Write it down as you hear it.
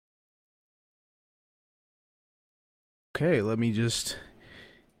Okay, let me just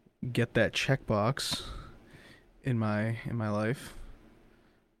get that checkbox in my life.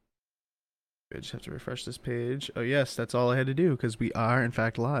 I just have to refresh this page. Oh yes, that's all I had to do because we are in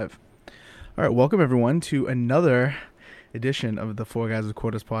fact live. All right, welcome everyone to another edition of the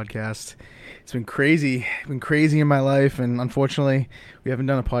 4GwQPodcast podcast. It's been crazy in my life, and unfortunately, we haven't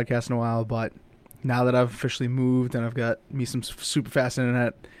done a podcast in a while. But now that I've officially moved and I've got me some super fast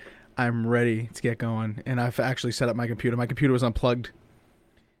internet, I'm ready to get going. And I've actually set up my computer. My computer was unplugged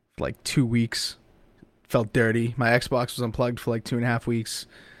for like 2 weeks. Felt dirty. My Xbox was unplugged for like 2.5 weeks.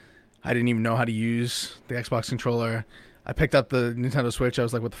 I didn't even know how to use the Xbox controller. I picked up the Nintendo Switch. I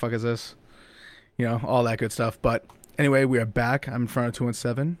was like, what the fuck is this? You know, all that good stuff. But anyway, we are back. I'm in front of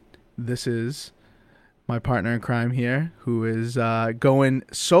 217. This is my partner in crime here, who is going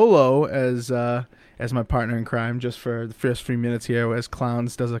solo as my partner in crime just for the first 3 minutes here as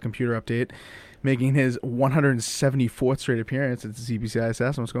Clowns does a computer update, making his 174th straight appearance at the CBCI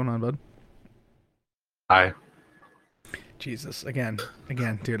Assassin. What's going on, bud? Hi. Jesus, again,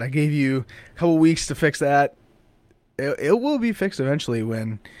 dude. I gave you a couple weeks to fix that. It will be fixed eventually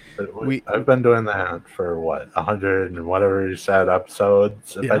when I've been doing that for 100 and whatever you said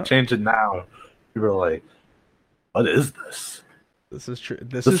episodes. If I change it now, people are like, "What is this?" This is true.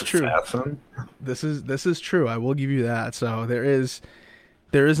 This is true. Assassin? This is true. I will give you that. So there is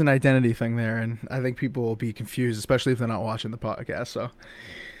an identity thing there, and I think people will be confused, especially if they're not watching the podcast. So,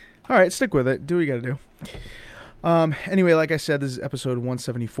 all right, stick with it. Do what you got to do. Anyway, like I said, this is episode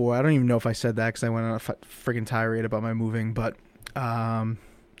 174. I don't even know if I said that because I went on a friggin' tirade about my moving, but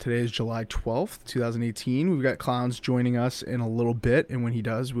today is July 12th, 2018. We've got Clowns joining us in a little bit, and when he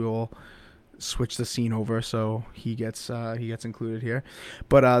does, we will switch the scene over so he gets included here.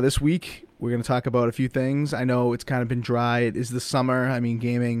 But this week, we're going to talk about a few things. I know it's kind of been dry. It is the summer. I mean,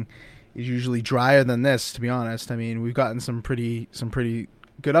 gaming is usually drier than this, to be honest. I mean, we've gotten some pretty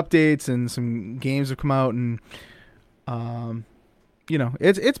good updates, and some games have come out, and you know,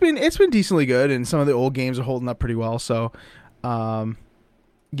 it's been decently good, and some of the old games are holding up pretty well. So, so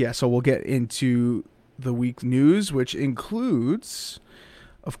we'll get into the week news, which includes,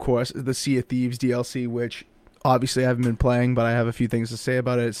 of course, the Sea of Thieves DLC, which obviously I haven't been playing, but I have a few things to say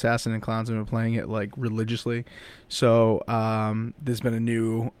about it. Assassin and Clowns have been playing it like religiously. So, there's been a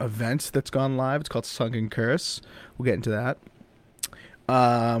new event that's gone live. It's called Sunken Curse. We'll get into that.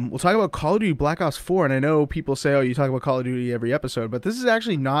 We'll talk about Call of Duty Black Ops 4, and I know people say, "Oh, you talk about Call of Duty every episode," but this is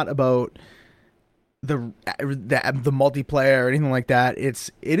actually not about the multiplayer or anything like that.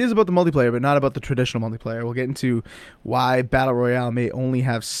 It is about the multiplayer, but not about the traditional multiplayer. We'll get into why Battle Royale may only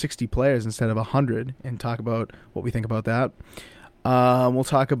have 60 players instead of 100, and talk about what we think about that. We'll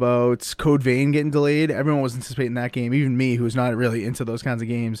talk about Code Vein getting delayed. Everyone was anticipating that game. Even me, who's not really into those kinds of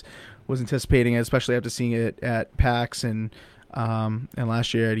games, was anticipating it, especially after seeing it at PAX and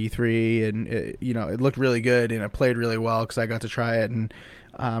last year at E3, and it looked really good, and it played really well because I got to try it, and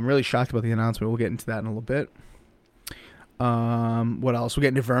I'm really shocked about the announcement. We'll get into that in a little bit. What else? We'll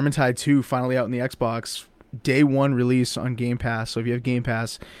get into Vermintide 2 finally out in the Xbox day one release on Game Pass. So if you have Game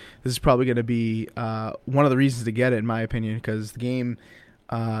Pass, this is probably going to be one of the reasons to get it, in my opinion, because the game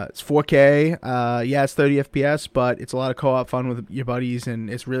it's 4K. It's 30 FPS, but it's a lot of co-op fun with your buddies, and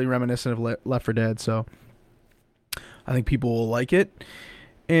it's really reminiscent of Left 4 Dead. So I think people will like it.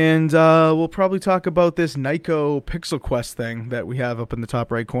 And we'll probably talk about this Nyko Pixel Quest thing that we have up in the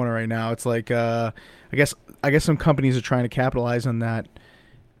top right corner right now. It's like I guess some companies are trying to capitalize on that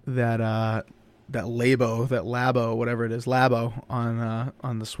Labo, whatever it is, Labo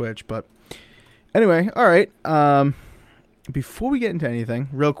on the Switch. But anyway, all right. Before we get into anything,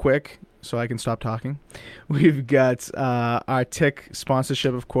 real quick, so I can stop talking, we've got our Tick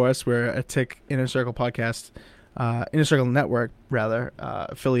sponsorship, of course. We're a Tick Inner Circle podcast. Inner Circle Network, rather,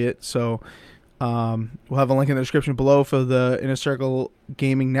 affiliate. So we'll have a link in the description below for the Inner Circle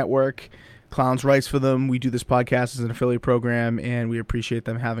Gaming Network. Clowns writes for them. We do this podcast as an affiliate program, and we appreciate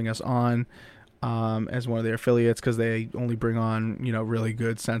them having us on as one of their affiliates because they only bring on, really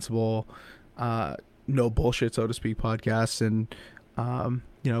good, sensible, no bullshit, so to speak, podcasts. And,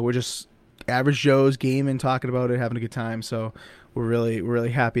 we're just average Joes gaming, talking about it, having a good time. So we're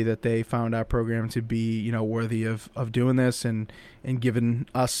really happy that they found our program to be, worthy of doing this and giving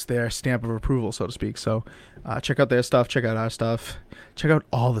us their stamp of approval, so to speak. So check out their stuff, check out our stuff, check out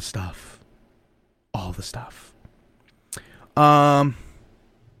all the stuff. All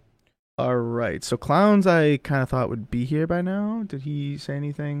right. So Clowns, I kind of thought would be here by now. Did he say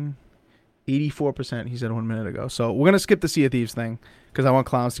anything? 84%, he said 1 minute ago. So we're going to skip the Sea of Thieves thing because I want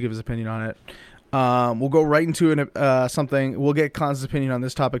Clowns to give his opinion on it. We'll go right into something. We'll get Clown's opinion on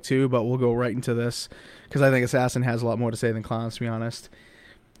this topic too, but we'll go right into this because I think Assassin has a lot more to say than Clown's, to be honest.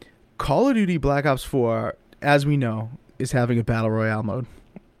 Call of Duty Black Ops 4, as we know, is having a Battle Royale mode.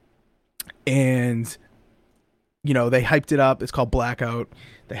 And, they hyped it up. It's called Blackout.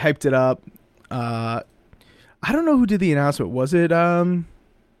 They hyped it up. I don't know who did the announcement. Was it Vanderhaar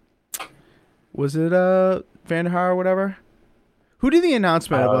or whatever? Who did the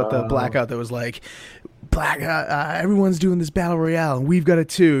announcement about the Blackout that was like, everyone's doing this Battle Royale and we've got it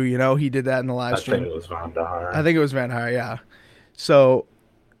too? He did that in the live stream. I think it was Vanderhaar, yeah. So,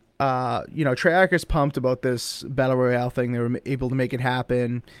 Treyarch's pumped about this Battle Royale thing. They were able to make it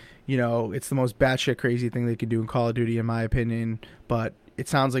happen. It's the most batshit crazy thing they could do in Call of Duty, in my opinion. But it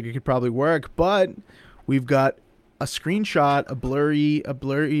sounds like it could probably work. But we've got a screenshot, a blurry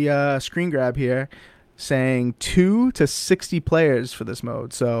screen grab here, saying 2 to 60 players for this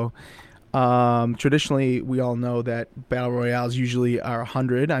mode. So traditionally, we all know that Battle Royales usually are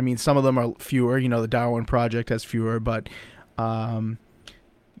 100. I mean, some of them are fewer. The Darwin Project has fewer, but there's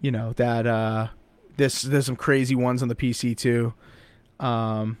some crazy ones on the PC too.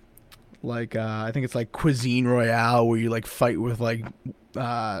 I think it's like Cuisine Royale, where you like fight with like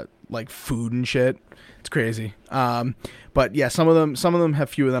food and shit. It's crazy. But yeah, some of them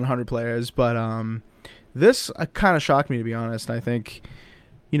have fewer than 100 players. But this kind of shocked me, to be honest. I think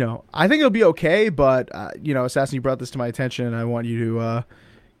it'll be okay. But Assassin, you brought this to my attention, and I want you to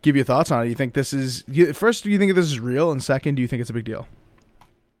give your thoughts on it. You think this is first? Do you think this is real? And second, do you think it's a big deal?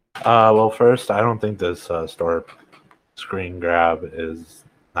 Well, first, I don't think this store screen grab is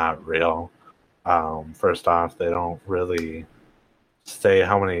not real. First off, they don't really say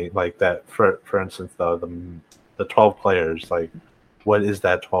how many, like that. For instance, though, the 12 players, like, what is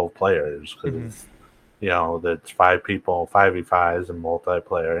that 12 players? Because that's 5 people, 5v5s, and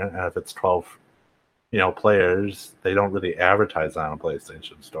multiplayer. And if it's 12, players, they don't really advertise on a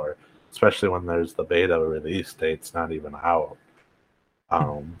PlayStation Store, especially when there's the beta release date's not even out.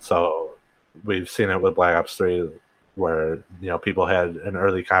 So we've seen it with Black Ops 3, where people had an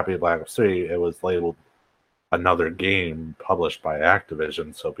early copy of Black Ops 3. It was labeled another game published by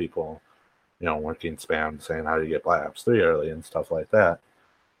Activision, so people weren't getting spammed saying how do you get Black Ops 3 early and stuff like that.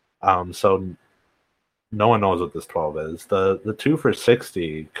 So no one knows what this 12 is. The 2 for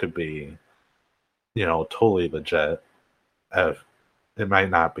 60 could be totally legit. It might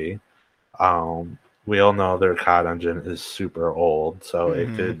not be. We all know their COD engine is super old, so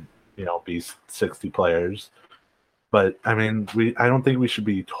it could be 60 players. But I mean, I don't think we should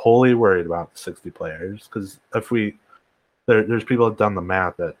be totally worried about 60 players, because if there's people that have done the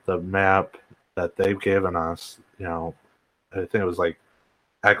math, that the map that they've given us, I think it was like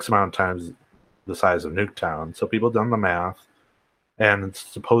X amount of times the size of Nuketown. So people have done the math, and it's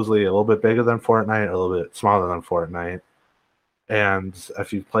supposedly a little bit bigger than Fortnite, a little bit smaller than Fortnite. And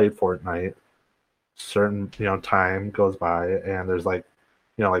if you've played Fortnite, certain time goes by, and there's like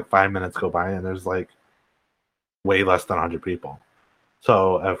 5 minutes go by, and there's like way less than 100 people.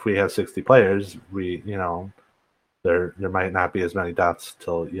 So if we have 60 players, we there might not be as many deaths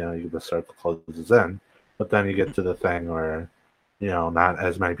till the circle closes in. But then you get to the thing where not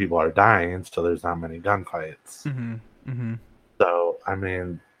as many people are dying, so there's not many gunfights. So I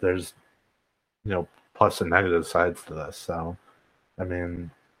mean, there's plus and negative sides to this. So I mean,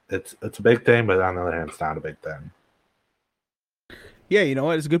 it's a big thing, but on the other hand, it's not a big thing. Yeah, you know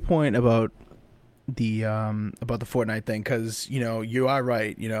what? It's a good point about the Fortnite thing, because you are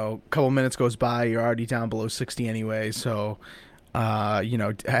right. A couple minutes goes by, you're already down below 60 anyway. So, have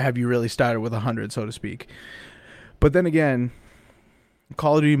you really started with 100, so to speak? But then again,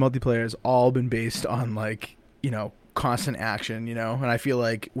 Call of Duty multiplayer has all been based on constant action. And I feel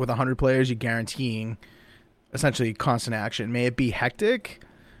like with 100 players, you're guaranteeing essentially constant action. May it be hectic?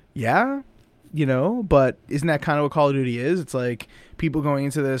 Yeah, but isn't that kind of what Call of Duty is? It's like people going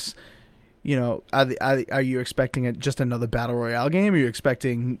into this, are you expecting just another Battle Royale game? Or are you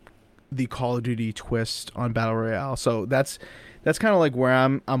expecting the Call of Duty twist on Battle Royale? So that's kind of like where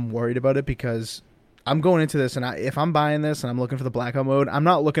I'm worried about it, because I'm going into this, and if I'm buying this and I'm looking for the Blackout mode, I'm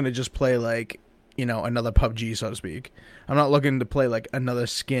not looking to just play another PUBG, so to speak. I'm not looking to play another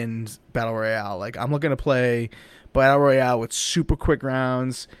skinned Battle Royale. I'm looking to play Battle Royale with super quick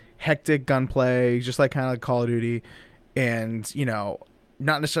rounds, hectic gunplay, just kind of like Call of Duty, and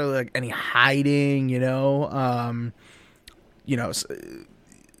not necessarily any hiding.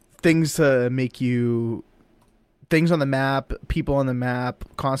 Things to make you, things on the map, people on the map,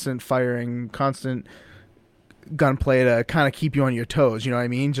 constant firing, constant gunplay to kind of keep you on your toes. You know what I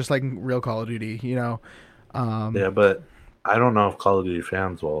mean? Just like real Call of Duty. Yeah, but I don't know if Call of Duty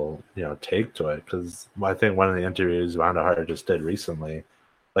fans will, take to it, because I think one of the interviews Vonda Hart just did recently,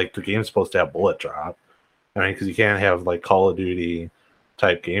 like the game's supposed to have bullet drop. I mean, because you can't have like Call of Duty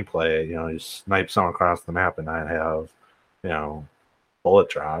type gameplay, you snipe someone across the map and not have, you know, bullet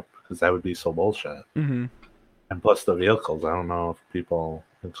drop, because that would be so bullshit. Mm-hmm. And plus the vehicles, I don't know if people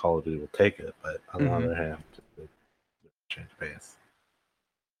in Call of Duty will take it, but on the other hand, change pace.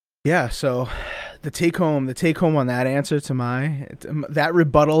 Yeah, so the take home on that answer to that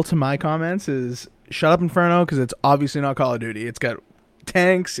rebuttal to my comments is shut up, Inferno, because it's obviously not Call of Duty. It's got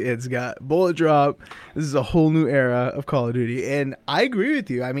tanks, it's got bullet drop. This is a whole new era of Call of Duty, and I agree with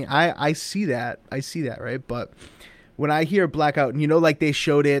you. I mean, I see that, right? But when I hear Blackout, and like they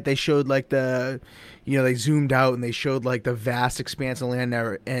showed like the, they zoomed out and they showed like the vast expanse of land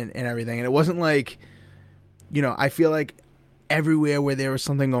and everything, and it wasn't like, I feel like everywhere where there was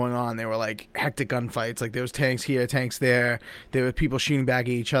something going on, there were like hectic gunfights. Like there was tanks here, tanks there. There were people shooting back at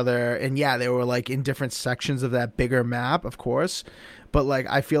each other, and yeah, they were like in different sections of that bigger map, of course. But like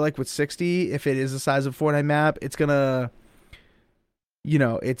I feel like with 60, if it is the size of Fortnite map, it's gonna,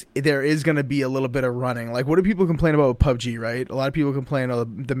 there is gonna be a little bit of running. Like what do people complain about with PUBG, right? A lot of people complain, oh,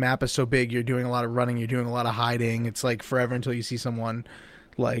 the map is so big, you're doing a lot of running, you're doing a lot of hiding. It's like forever until you see someone.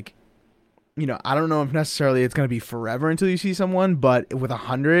 Like, I don't know if necessarily it's going to be forever until you see someone, but with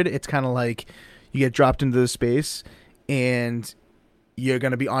 100, it's kind of like you get dropped into the space and you're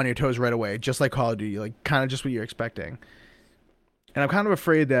going to be on your toes right away, just like Call of Duty, like kind of just what you're expecting. And I'm kind of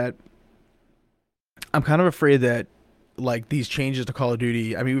afraid that like these changes to Call of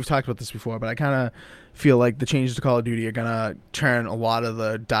Duty, I mean, we've talked about this before, but I kind of feel like the changes to Call of Duty are going to turn a lot of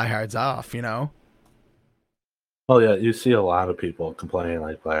the diehards off, Oh yeah, you see a lot of people complaining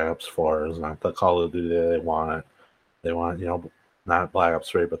like Black Ops 4 is not the Call of Duty they want. They want, not Black Ops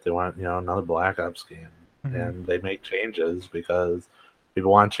 3, but they want, another Black Ops game. Mm-hmm. And they make changes because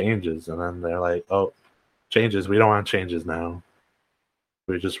people want changes, and then they're like, oh, changes, we don't want changes now.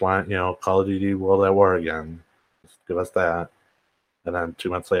 We just want, Call of Duty World at War again. Just give us that. And then 2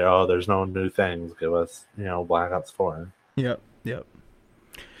 months later, oh, there's no new things. Give us, Black Ops 4. Yep.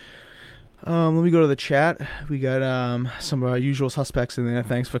 Let me go to the chat. We got some of our usual suspects in there.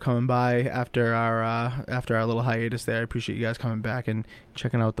 Thanks for coming by after our little hiatus there. I appreciate you guys coming back and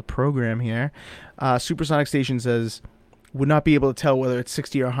checking out the program here. Supersonic Station says, would not be able to tell whether it's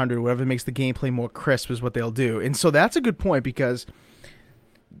 60 or 100. Whatever makes the gameplay more crisp is what they'll do. And so that's a good point, because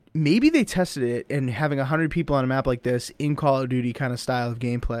maybe they tested it, and having 100 people on a map like this in Call of Duty kind of style of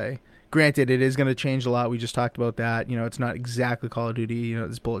gameplay. Granted, it is going to change a lot. We just talked about that. It's not exactly Call of Duty.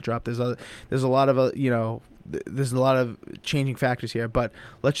 This bullet drop. There's a lot of there's a lot of changing factors here. But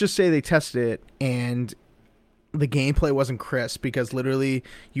let's just say they tested it and the gameplay wasn't crisp, because literally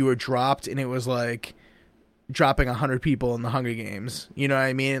you were dropped and it was like dropping 100 people in the Hunger Games. You know what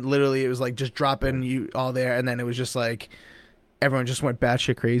I mean? Literally, it was like just dropping you all there, and then it was just like everyone just went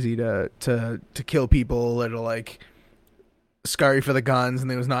batshit crazy to kill people, or to like scurry for the guns,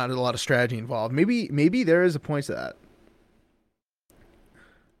 and there was not a lot of strategy involved. Maybe there is a point to that.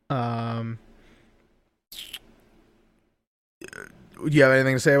 Do you have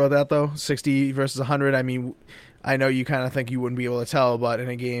anything to say about that, though? 60 versus 100. I mean, I know you kind of think you wouldn't be able to tell, but in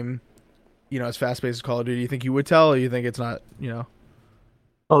a game, as fast-paced as Call of Duty, you think you would tell, or you think it's not,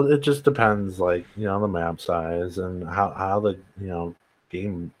 Well, it just depends, like, the map size and how the,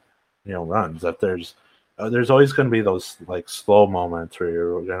 game, runs. If there's always going to be those like slow moments where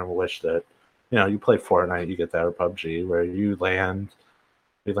you're going to wish that, you play Fortnite, you get that, or PUBG, where you land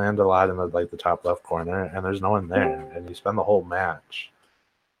a lot in the top left corner, and there's no one there, and you spend the whole match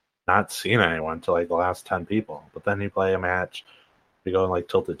not seeing anyone till like the last 10 people. But then you play a match, you go in like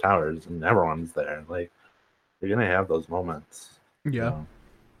Tilted Towers, and everyone's there. Like, you're going to have those moments. Yeah.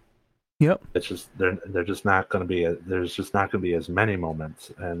 Yep. It's just they're just not going to be. There's just not going to be as many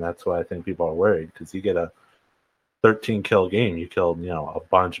moments, and that's why I think people are worried, because you get a 13 kill game, you killed a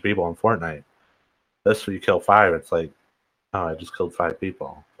bunch of people in Fortnite. This, where you kill 5, it's like, oh, I just killed 5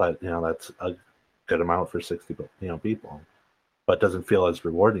 people, but that's a good amount for 60 people, but it doesn't feel as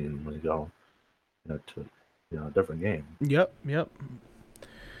rewarding when you go to a different game. Yep.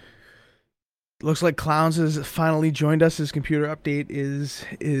 Looks like Clowns has finally joined us. His computer update has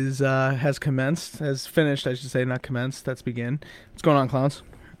finished, I should say, not commenced. That's begin. What's going on, Clowns?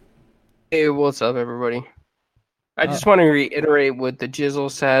 Hey, what's up, everybody? I just want to reiterate what the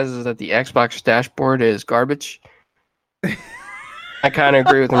Jizzle says, is that the Xbox dashboard is garbage. I kind of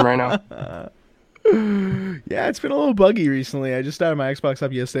agree with him right now. Yeah, it's been a little buggy recently. I just started my Xbox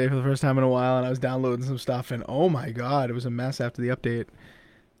up yesterday for the first time in a while, and I was downloading some stuff, and oh my god, it was a mess after the update.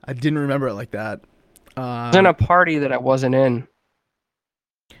 I didn't remember it like that. I was in a party that I wasn't in.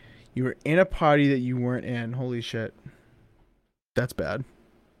 You were in a party that you weren't in. Holy shit. That's bad.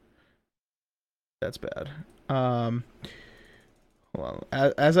 That's bad. Hold on.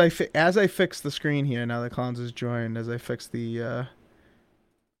 As I fix the screen here, now that Clowns has joined, as I fix the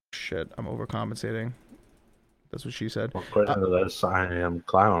shit, I'm overcompensating. That's what she said. Well, according to this, I am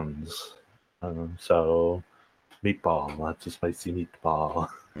Clowns. So, meatball, lots of spicy meatball.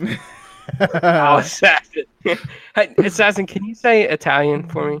 Oh, Assassin. Hey, Assassin, can you say Italian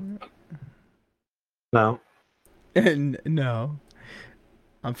for me? No. No.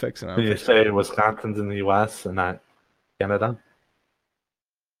 I'm fixing it. Can you say Wisconsin's in the U.S. and not Canada?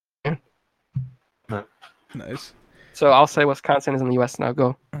 Yeah. No. Nice. So I'll say Wisconsin is in the U.S. now.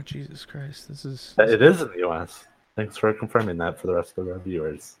 Go. Oh, Jesus Christ. This is... It is in the U.S. Thanks for confirming that for the rest of our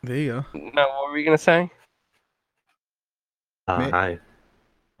viewers. There you go. No, what were you going to say? Hi.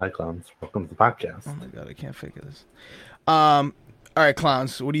 Hi, Clowns. Welcome to the podcast. Oh, my God. I can't figure this. All right,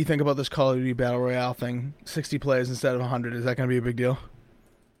 Clowns. What do you think about this Call of Duty Battle Royale thing? 60 players instead of 100. Is that going to be a big deal?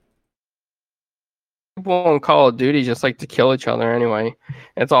 People in Call of Duty just like to kill each other anyway.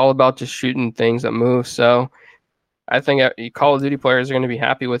 It's all about just shooting things that move. So I think Call of Duty players are going to be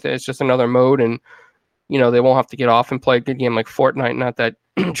happy with it. It's just another mode, and they won't have to get off and play a good game like Fortnite, not that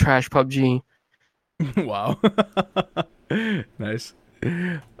trash PUBG. Wow. Nice.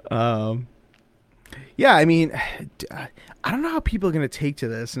 Yeah, I mean, I don't know how people are going to take to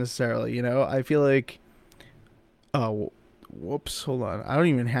this necessarily. I feel like, oh, whoops, hold on. I don't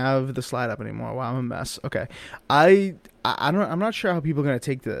even have the slide up anymore. Wow, I'm a mess. Okay. I'm not sure how people are going to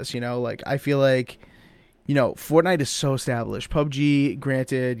take to this. Like, I feel like, Fortnite is so established. PUBG,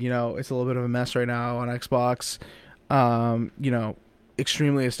 granted, it's a little bit of a mess right now on Xbox.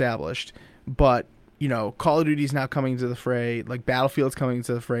 Extremely established. But, Call of Duty's now coming to the fray. Like, Battlefield's coming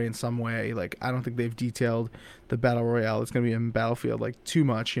to the fray in some way. Like, I don't think they've detailed the Battle Royale. It's going to be in Battlefield, like, too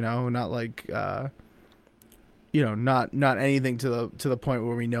much, not like, not anything to the point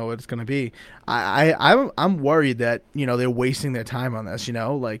where we know what it's going to be. I'm worried that, they're wasting their time on this,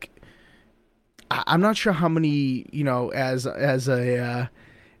 like, I'm not sure how many, as a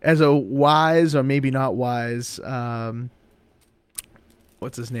wise or maybe not wise,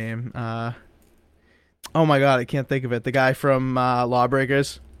 what's his name? Oh my God, I can't think of it. The guy from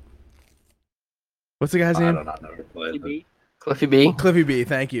Lawbreakers. What's the guy's name? I don't know. Cliffy B. Cliffy B.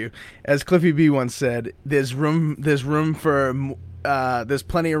 Thank you. As Cliffy B once said, there's plenty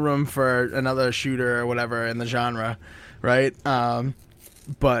of room for another shooter or whatever in the genre, right?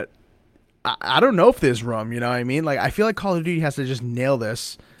 But I don't know if there's room. You know what I mean? Like, I feel like Call of Duty has to just nail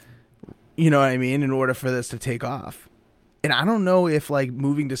this. You know what I mean? In order for this to take off, and I don't know if like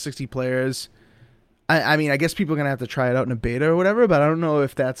moving to 60 players. I mean, I guess people are going to have to try it out in a beta or whatever, but I don't know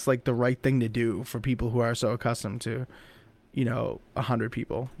if that's like the right thing to do for people who are so accustomed to, 100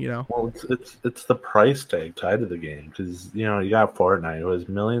 people, Well, it's the price tag tied to the game because, you got Fortnite, who has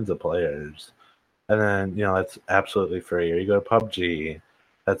millions of players, and then, that's absolutely free. Or you go to PUBG,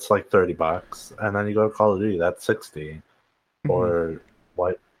 that's like $30, and then you go to Call of Duty, that's 60. Mm-hmm. Or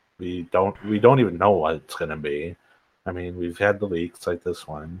what we don't even know what it's going to be. I mean, we've had the leaks like this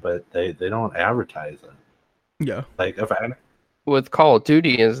one, but they don't advertise it. Yeah. Like, with Call of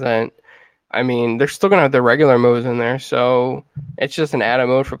Duty is that, I mean, they're still going to have their regular modes in there, so it's just an added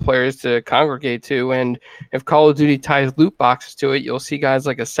mode for players to congregate to, and if Call of Duty ties loot boxes to it, you'll see guys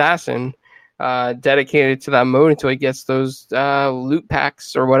like Assassin dedicated to that mode until he gets those loot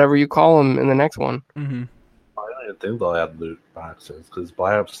packs or whatever you call them in the next one. Mm-hmm. I don't even think they'll add loot boxes, because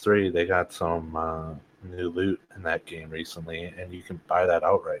Black Ops 3, they got some... new loot in that game recently, and you can buy that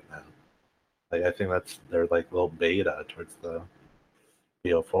outright now. Like, I think that's their like little beta towards the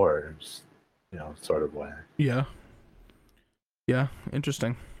BO4s, sort of way. Yeah.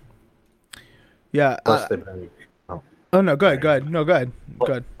 Interesting. Yeah. Plus, they've been. Oh no, go ahead. No, go ahead.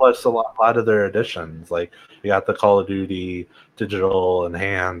 Plus, a lot of their additions, like you got the Call of Duty Digital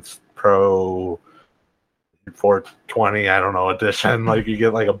Enhanced Pro 420, I don't know, edition. Like, you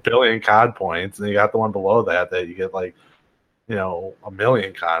get like 1 billion COD points, and you got the one below that you get like, 1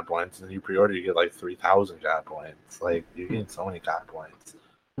 million COD points, and you pre-order, you get like 3,000 COD points. Like, you get so many COD points.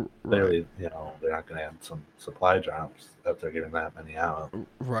 Clearly, they're not going to have some supply drops if they're giving that many out.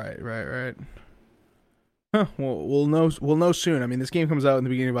 Right. Huh. Well, we'll know soon. I mean, this game comes out in the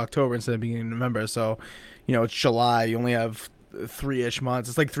beginning of October instead of beginning of November, so it's July. You only have 3-ish months.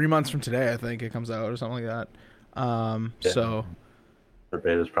 It's like 3 months from today, I think it comes out or something like that. So the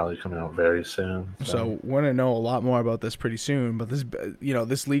beta is probably coming out very soon. So we're gonna know a lot more about this pretty soon. But this,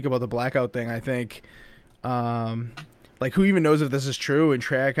 this leak about the blackout thing, I think, like, who even knows if this is true? And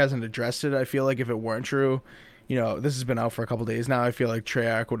Treyarch hasn't addressed it. I feel like if it weren't true, this has been out for a couple days now. I feel like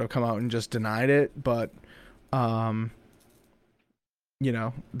Treyarch would have come out and just denied it. But, that's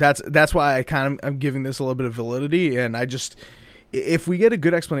why I'm giving this a little bit of validity. And if we get a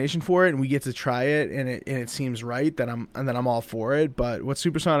good explanation for it and we get to try it and it seems right, then I'm all for it. But what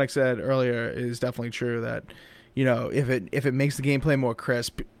Supersonic said earlier is definitely true, that if it makes the gameplay more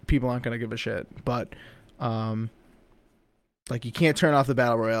crisp, people aren't going to give a shit. But like, you can't turn off the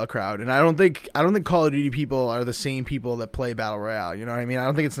Battle Royale crowd. And I don't think Call of Duty people are the same people that play Battle Royale. You know what I mean? I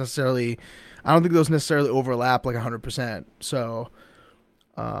don't think those necessarily overlap like 100%. So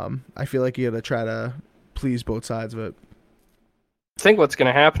I feel like you got to try to please both sides of it. I think what's going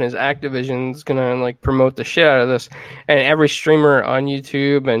to happen is Activision's going to like promote the shit out of this, and every streamer on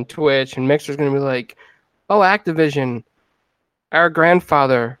YouTube and Twitch and Mixer's going to be like, "Oh, Activision, our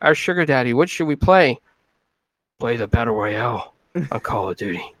grandfather, our sugar daddy, what should we play? Play the Battle Royale on Call of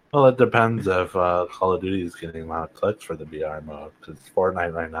Duty." Well, it depends if Call of Duty is getting a lot of clicks for the BR mode, because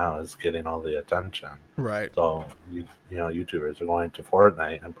Fortnite right now is getting all the attention. Right. So YouTubers are going to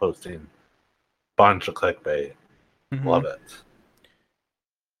Fortnite and posting a bunch of clickbait. Mm-hmm. Love it.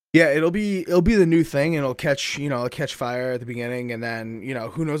 Yeah, it'll be the new thing, and it'll catch fire at the beginning, and then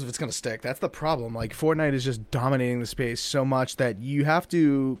who knows if it's gonna stick. That's the problem. Like, Fortnite is just dominating the space so much that you have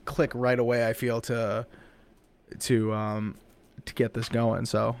to click right away, I feel, to get this going.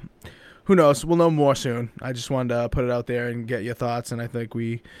 So who knows? We'll know more soon. I just wanted to put it out there and get your thoughts, and I think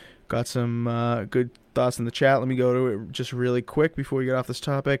we got some good thoughts in the chat. Let me go to it just really quick before we get off this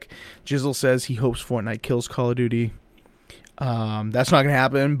topic. Jizzle says he hopes Fortnite kills Call of Duty. That's not gonna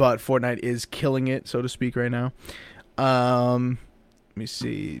happen, but Fortnite is killing it, so to speak, right now. Let me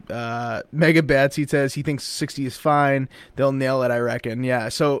see. Mega Batsy says he thinks 60 is fine. They'll nail it, I reckon. Yeah,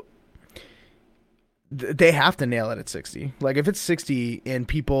 so they have to nail it at 60. Like, if it's 60 and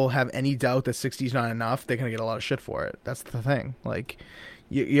people have any doubt that 60 is not enough, they're gonna get a lot of shit for it. That's the thing. Like,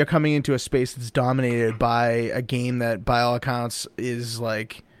 you're coming into a space that's dominated by a game that, by all accounts, is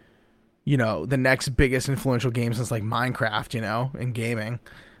like, the next biggest influential game since like Minecraft, in gaming.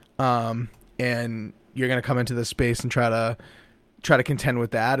 And you're going to come into this space and try to contend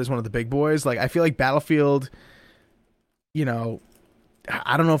with that as one of the big boys. Like, I feel like Battlefield, I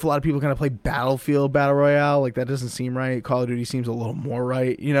don't know if a lot of people are going to play Battlefield Battle Royale. Like, that doesn't seem right. Call of Duty seems a little more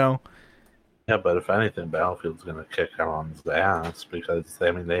right, Yeah, but if anything, Battlefield's going to kick everyone's ass, because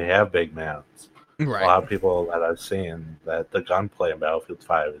they have big maps. Right. A lot of people that I've seen, that the gunplay in Battlefield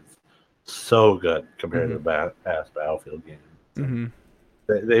 5 is so good compared to the past Battlefield games. Mm-hmm.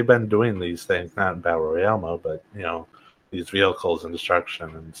 They've been doing these things, not in Battle Royale mode, but these vehicles and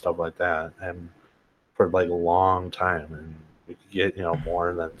destruction and stuff like that, and for like a long time, and we could get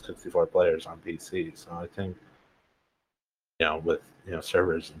more than 64 players on PC. So I think with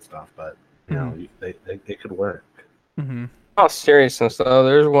servers and stuff, but they could work. Mm-hmm. All seriousness though,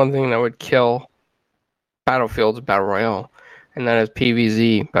 there's one thing that would kill Battlefield's Battle Royale, and that is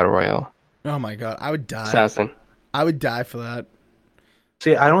PvZ Battle Royale. Oh my god, I would die. Assassin. I would die for that.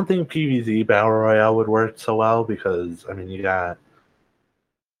 See, I don't think PvZ Battle Royale would work so well, because you got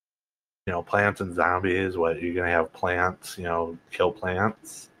plants and zombies. What, you're gonna have plants kill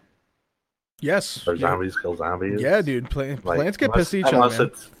plants? Yes. Or zombies kill zombies? Yeah, dude. Plants get pissed at each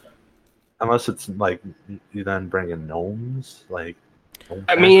other. Unless it's like you then bring in gnomes, like.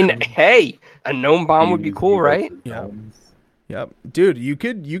 Hey, a gnome bomb would be cool, right? Yep. Dude, you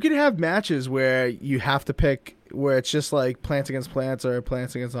could have matches where you have to pick, where it's just like plants against plants or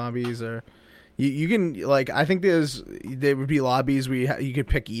plants against zombies, or you can, like, I think there would be lobbies where you could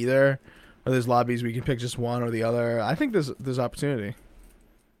pick either, or there's lobbies where you can pick just one or the other. I think there's opportunity.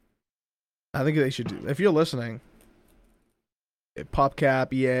 I think they should do, if you're listening,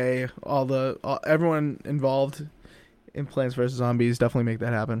 PopCap, EA, everyone involved in Plants vs. Zombies, definitely make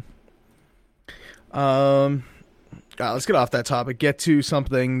that happen. Let's get off that topic. Get to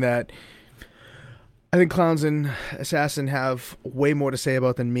something that I think Clowns and Assassin have way more to say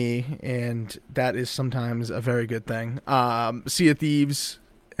about than me, and that is sometimes a very good thing. Sea of Thieves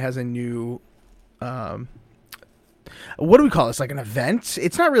has a new... what do we call this? Like an event?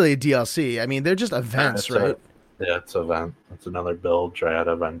 It's not really a DLC. I mean, they're just events, right? It's an event. It's another build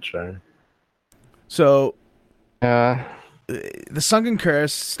trad adventure. So, the Sunken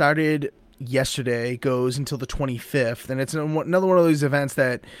Curse started yesterday, goes until the 25th, and it's another one of those events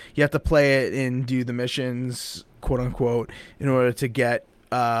that you have to play it and do the missions, quote unquote, in order to get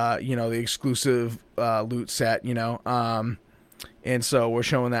the exclusive loot set, and so we're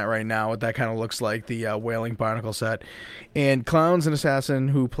showing that right now, what that kind of looks like, the Wailing Barnacle set. And Clowns and Assassin,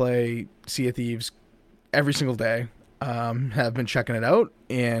 who play Sea of Thieves every single day, have been checking it out,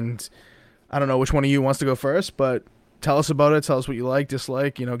 and I don't know which one of you wants to go first, but tell us about it. Tell us what you like,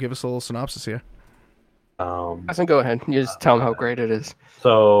 dislike. Give us a little synopsis here. I can go ahead. You just tell them how great it is.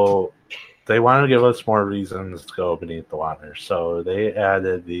 So they want to give us more reasons to go beneath the water. So they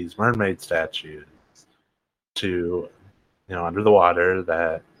added these mermaid statues to, under the water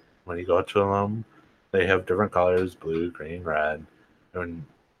that when you go to them, they have different colors, blue, green, red. And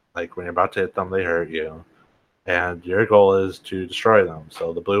like when you're about to hit them, they hurt you. And your goal is to destroy them.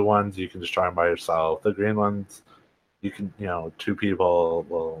 So the blue ones, you can destroy them by yourself. The green ones, you can, two people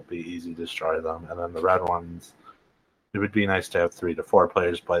will be easy to destroy them. And then the red ones, it would be nice to have 3 to 4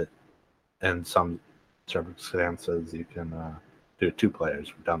 players, but in some circumstances, you can do 2 players.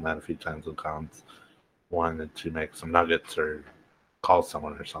 We've done that a few times with cons. Wanted to make some nuggets or call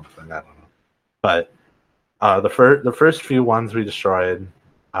someone or something. I don't know. But the first few ones we destroyed,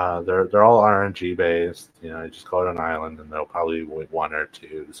 they're all RNG based. You just go to an island and they'll probably be 1 or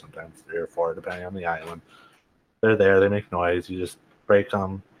 2, sometimes 3 or 4, depending on the island. They're there. They make noise. You just break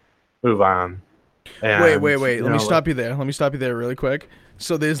them, move on. And, wait. Let me stop you there. Let me stop you there really quick.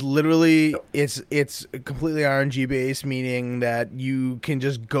 So there's literally it's completely RNG based, meaning that you can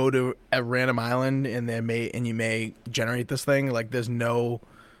just go to a random island and you may generate this thing. Like there's no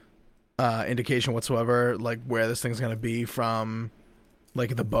indication whatsoever like where this thing's gonna be from,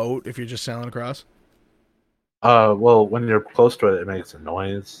 like the boat if you're just sailing across. Well, when you're close to it, it makes a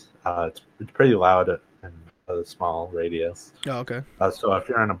noise. It's pretty loud in a small radius. Oh, okay. So if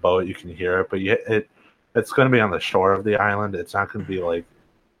you're on a boat, you can hear it, but it's going to be on the shore of the island. It's not going to be like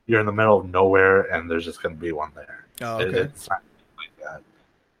you're in the middle of nowhere and there's just going to be one there. Oh, okay. It's not like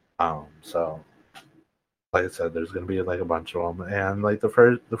that. So like I said, there's going to be like a bunch of them, and like the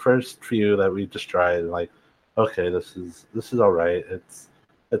first few that we just tried, like, okay, this is all right.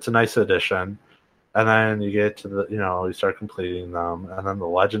 It's a nice addition, and then you get to the you start completing them, and then the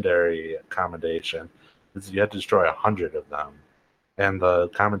legendary accommodation is you have to destroy 100 of them. And the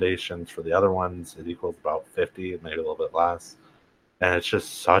accommodations for the other ones, it equals about 50, maybe a little bit less. And it's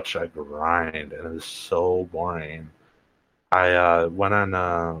just such a grind, and it's so boring. I went on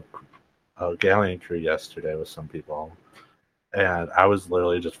a galleon crew yesterday with some people, and I was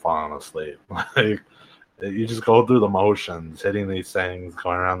literally just falling asleep. Like, you just go through the motions, hitting these things,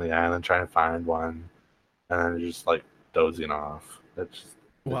 going around the island, trying to find one, and then you're just like dozing off. It's just,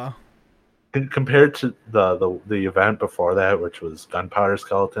 wow. Compared to the event before that, which was gunpowder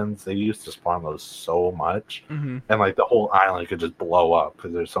skeletons, they used to spawn those so much, and like the whole island could just blow up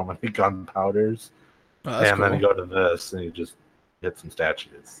because there's so many gunpowders. Oh, and cool. then you go to this and you just hit some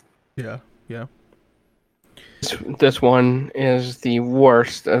statues. Yeah. This one is the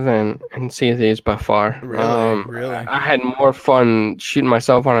worst event in Sea of Thieves by far. Really? I had more fun shooting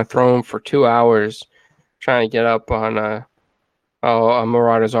myself on a throne for 2 hours trying to get up on a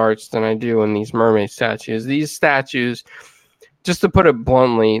Marauder's Arch than I do in these mermaid statues. These statues, just to put it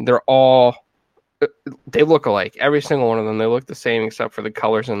bluntly, they look alike. Every single one of them, they look the same except for the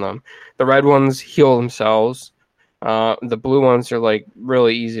colors in them. The red ones heal themselves. The blue ones are like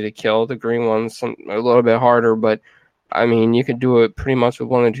really easy to kill. The green ones a little bit harder, but I mean you could do it pretty much with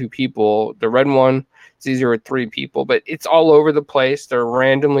 1 or 2 people. The red one, it's easier with 3 people, but it's all over the place. They're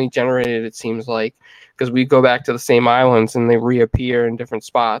randomly generated, it seems like, because we go back to the same islands and they reappear in different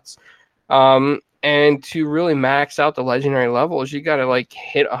spots. And to really max out the legendary levels, you got to like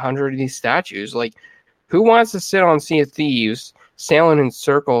hit 100 of these statues. Like, who wants to sit on Sea of Thieves sailing in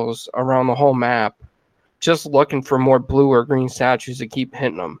circles around the whole map, just looking for more blue or green statues to keep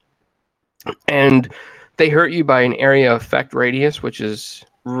hitting them? And they hurt you by an area effect radius, which is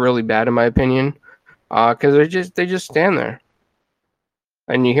really bad in my opinion, because they just stand there,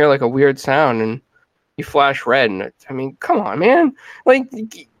 and you hear like a weird sound, and you flash red, and I mean, come on, man! Like,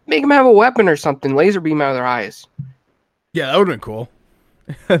 make them have a weapon or something. Laser beam out of their eyes. Yeah, that would have been cool.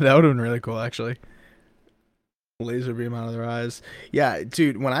 That would have been really cool, actually. Laser beam out of their eyes. Yeah,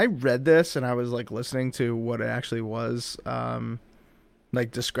 dude, when I read this and I was like listening to what it actually was,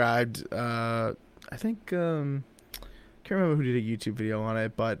 like described, I think, can't remember who did a YouTube video on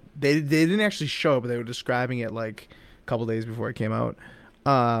it, but they didn't actually show it, but they were describing it like a couple days before it came out.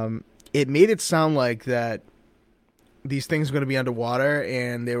 It made it sound like that these things were going to be underwater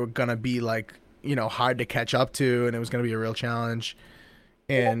and they were going to be like, hard to catch up to, and it was going to be a real challenge,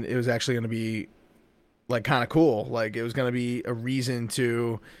 and it was actually going to be like kind of cool. Like, it was going to be a reason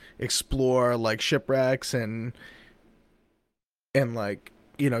to explore like shipwrecks and like,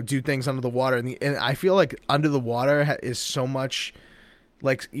 do things under the water. And I feel like under the water is so much,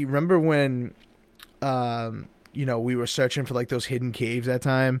 like, you remember when we were searching for like those hidden caves that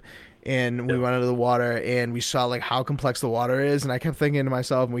time, and we went under the water and we saw like how complex the water is, and I kept thinking to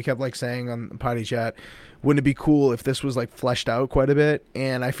myself, and we kept like saying on party chat, wouldn't it be cool if this was like fleshed out quite a bit?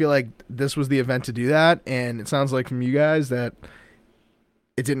 And I feel like this was the event to do that, and it sounds like from you guys that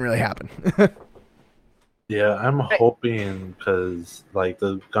it didn't really happen. Yeah, I'm hoping because like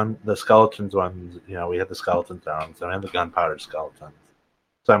the skeletons ones, we had the skeleton zones and we had the gunpowder skeletons.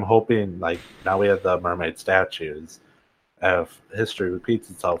 So I'm hoping like now we have the mermaid statues. If history repeats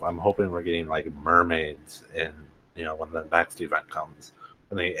itself, I'm hoping we're getting like mermaids in when the next event comes,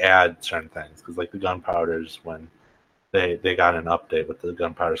 and they add certain things because like the gunpowders when they got an update with the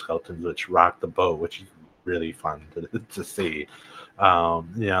gunpowder skeletons which rocked the boat, which is really fun to see.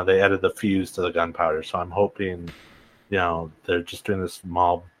 They added the fuse to the gunpowder, so I'm hoping they're just doing this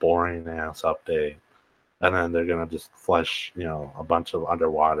small boring ass update, and then they're gonna just flesh a bunch of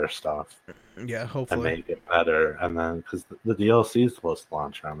underwater stuff. Yeah, hopefully. And make it better, and then because the DLC is supposed to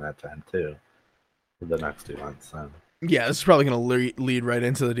launch around that time too, for the next event. So. Yeah, this is probably going to lead right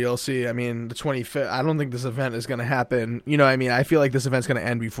into the DLC. I mean, the 25th. I don't think this event is going to happen. I feel like this event's going to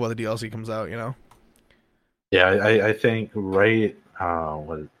end before the DLC comes out. Yeah, I think right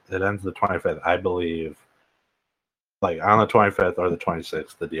when it ends the 25th, I believe. Like on the 25th or the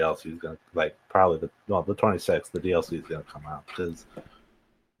 26th, the DLC is going to probably the 26th. The DLC is going to come out because.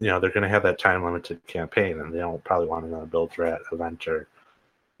 They're going to have that time limited campaign, and they don't probably want another Build Rat adventure,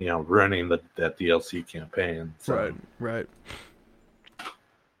 ruining that DLC campaign. So. Right.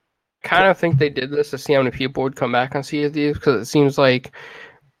 Kind of think they did this to see how many people would come back on Sea of Thieves, because it seems like,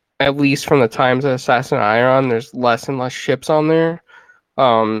 at least from the times of Assassin Iron, there's less and less ships on there.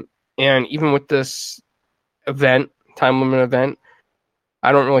 And even with this event, time limit event,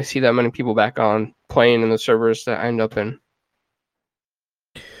 I don't really see that many people back on playing in the servers that I end up in.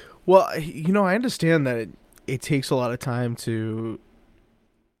 Well, I understand that it takes a lot of time to,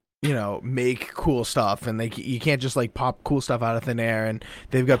 make cool stuff, and you can't just like pop cool stuff out of thin air. And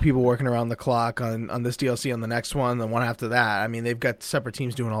they've got people working around the clock on this DLC, on the next one, the one after that. I mean, they've got separate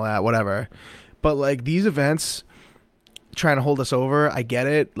teams doing all that, whatever. But like these events, trying to hold us over, I get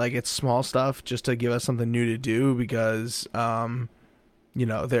it. Like it's small stuff just to give us something new to do because,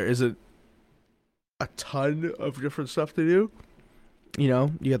 there is a ton of different stuff to do. You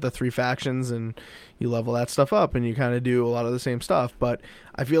got the 3 factions and you level that stuff up and you kind of do a lot of the same stuff. But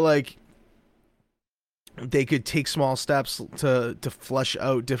I feel like they could take small steps to flesh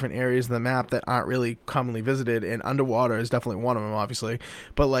out different areas of the map that aren't really commonly visited. And underwater is definitely one of them, obviously.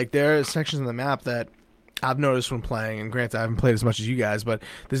 But like there are sections of the map that I've noticed when playing, and granted I haven't played as much as you guys, but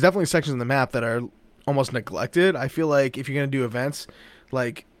there's definitely sections of the map that are almost neglected. I feel like if you're going to do events,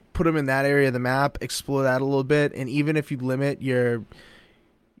 like put them in that area of the map, explore that a little bit, and even if you limit your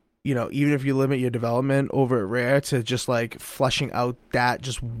development over at Rare to just like fleshing out that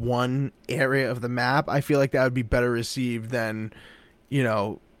just one area of the map, I feel like that would be better received than,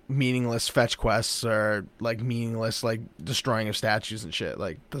 meaningless fetch quests or like meaningless like destroying of statues and shit.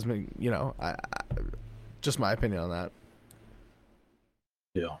 Like doesn't make, I just my opinion on that.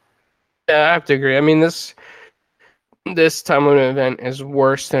 Yeah, I have to agree. I mean, this time limit event is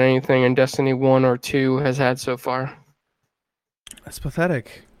worse than anything in Destiny 1 or 2 has had so far. That's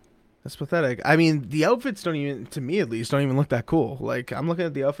pathetic. I mean, the outfits don't even, to me at least, don't even look that cool. Like, I'm looking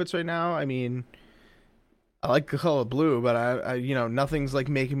at the outfits right now. I mean, I like the color blue, but I nothing's like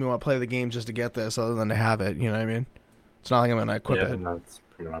making me want to play the game just to get this other than to have it. You know what I mean? It's not like I'm going to equip it. Yeah, that's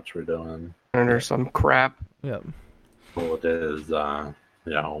pretty much what we're doing. Under some crap. Yep. Well, it is,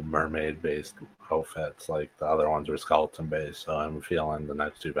 mermaid-based outfits. Like the other ones were skeleton-based, so I'm feeling the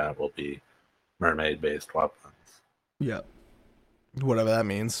next event will be mermaid-based weapons. Yep. Whatever that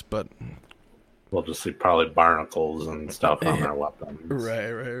means, but we'll just see probably barnacles and stuff on our weapons.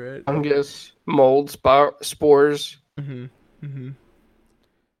 Right. Fungus, mold, spores.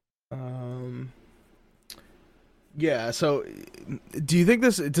 Yeah. So, do you think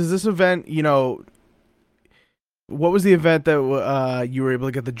does this event? What was the event that you were able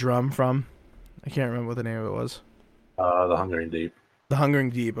to get the drum from? I can't remember what the name of it was. The Hungering Deep. The Hungering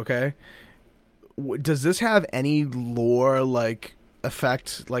Deep. Okay. Does this have any lore like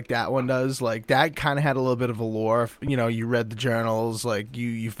effect like that one does? Like that kind of had a little bit of a lore. You read the journals, like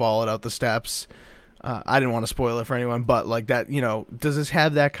you followed out the steps. I didn't want to spoil it for anyone, but like that, does this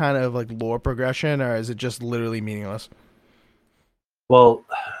have that kind of like lore progression, or is it just literally meaningless? Well,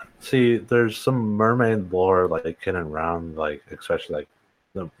 see, there's some mermaid lore like hidden around, like especially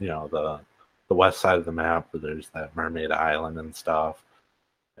like the west side of the map where there's that mermaid island and stuff,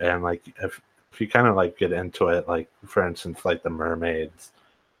 and like if you kind of like get into it, like for instance, like the mermaids,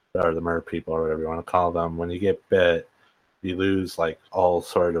 or the mer people or whatever you want to call them, when you get bit, you lose like all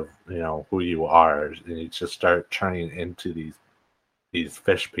sort of who you are, and you just start turning into these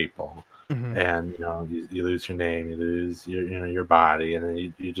fish people. Mm-hmm. And you lose your name, you lose your body, and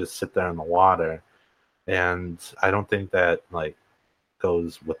then you just sit there in the water. And I don't think that like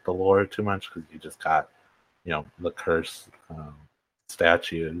goes with the lore too much, because you just got the curse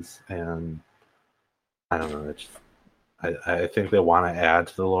statues, and I don't know, it's I think they want to add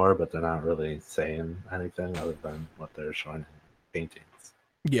to the lore, but they're not really saying anything other than what they're showing in paintings.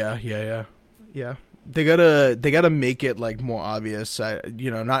 Yeah. They gotta make it like more obvious.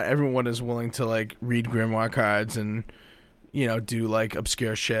 Not everyone is willing to like read grimoire cards and do like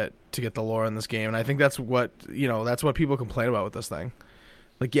obscure shit to get the lore in this game. And I think that's what people complain about with this thing.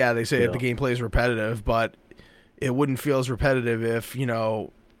 Like, yeah, they say the gameplay is repetitive, but it wouldn't feel as repetitive if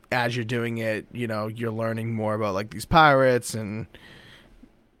as you're doing it, you're learning more about like these pirates and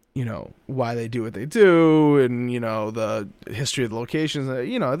why they do what they do, and the history of the locations.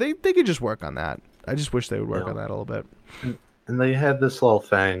 They could just work on that. I just wish they would work on that a little bit. And they had this little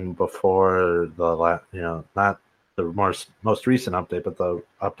thing before not the most recent update, but the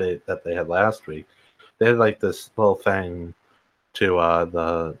update that they had last week. They had like this little thing to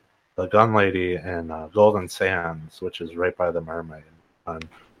the gun lady in Golden Sands, which is right by the mermaid.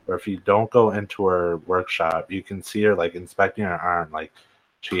 Where if you don't go into her workshop, you can see her like inspecting her arm, like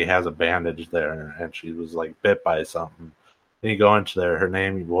she has a bandage there, and she was like bit by something. Then you go into there, her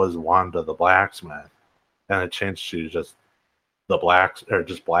name was Wanda the Blacksmith, and it changed to just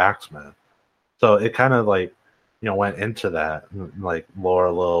just Blacksmith. So it kind of like went into that like lore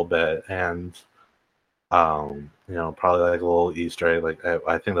a little bit, and probably like a little Easter egg. Like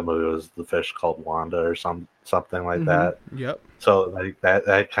I think the movie was The Fish Called Wanda or something like that. Yep. So like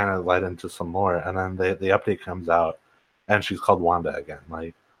that kind of led into some more, and then the update comes out, and she's called Wanda again.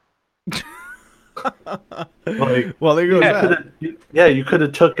 Like, well, there goes that. You could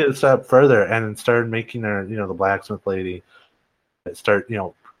have took it a step further and started making her, the blacksmith lady, start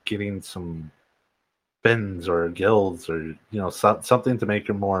getting some fins or gills or something to make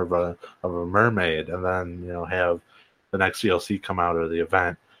her more of a mermaid, and then have the next DLC come out of the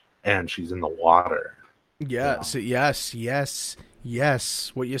event and she's in the water. Yeah. So yes.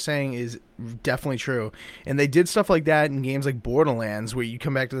 What you're saying is definitely true. And they did stuff like that in games like Borderlands, where you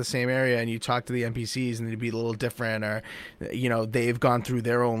come back to the same area and you talk to the NPCs and they'd be a little different, or they've gone through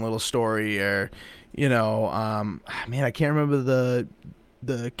their own little story, or I can't remember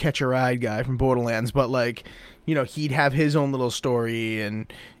the Catch a Ride guy from Borderlands, but like he'd have his own little story,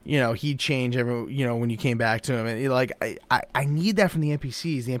 and he'd change when you came back to him, and I need that from the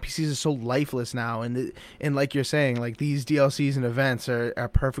NPCs. The NPCs are so lifeless now, and like you're saying, like these DLCs and events are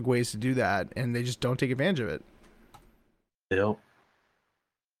perfect ways to do that, and they just don't take advantage of it. Yep.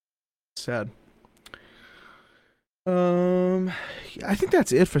 Sad. I think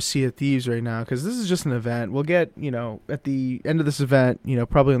that's it for Sea of Thieves right now, because this is just an event. We'll get at the end of this event,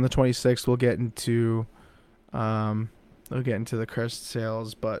 probably on the 26th, we'll get into the cursed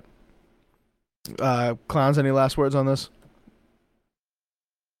sales. But Clowns, any last words on this?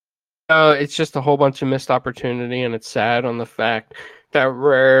 It's just a whole bunch of missed opportunity, and it's sad on the fact that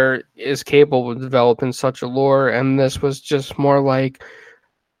Rare is capable of developing such a lore, and this was just more like,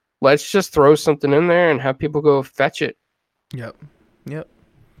 let's just throw something in there and have people go fetch it. Yep.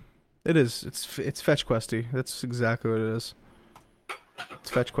 It is. It's fetch questy. That's exactly what it is.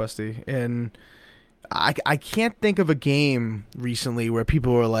 It's fetch questy, and I can't think of a game recently where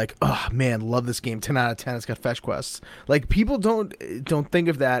people were like, "Oh man, love this game. 10 out of 10. It's got fetch quests." Like, people don't think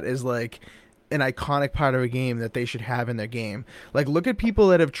of that as like an iconic part of a game that they should have in their game. Like, look at people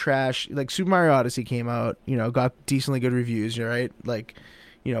that have trashed. Like, Super Mario Odyssey came out, got decently good reviews, right? Like,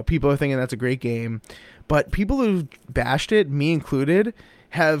 people are thinking that's a great game, but people who bashed it, me included,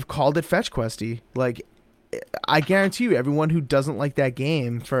 have called it fetch questy. Like, I guarantee you, everyone who doesn't like that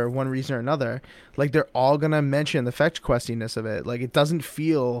game for one reason or another, like, they're all gonna mention the fetch questiness of it. Like, it doesn't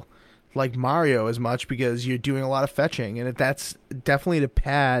feel like Mario as much because you're doing a lot of fetching, and that's definitely to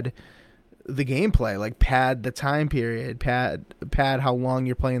pad the gameplay, like pad the time period, pad how long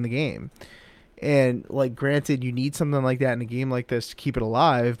you're playing the game. And like, granted, you need something like that in a game like this to keep it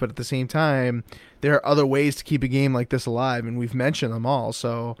alive, but at the same time, there are other ways to keep a game like this alive, and we've mentioned them all.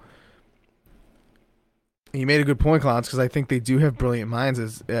 So you made a good point, Clowns, because I think they do have brilliant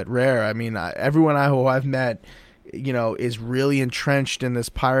minds at Rare. I mean, everyone who I've met, is really entrenched in this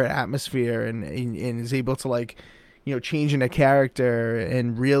pirate atmosphere, and is able to like, change in a character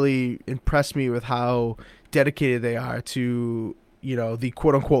and really impress me with how dedicated they are to the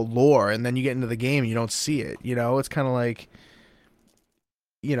quote unquote lore. And then you get into the game and you don't see it. It's kind of like,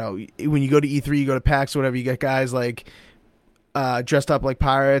 you know, when you go to E3, you go to PAX or whatever, you get guys like dressed up like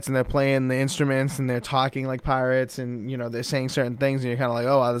pirates, and they're playing the instruments and they're talking like pirates, and you know they're saying certain things, and you're kind of like,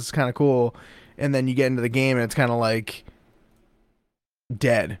 oh wow, this is kind of cool. And then you get into the game and it's kind of like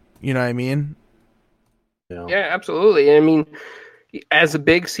dead. You know what I mean? Yeah, absolutely. I mean, as a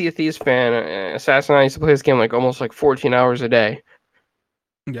big Sea of Thieves fan, Assassin, I used to play this game like almost like 14 hours a day.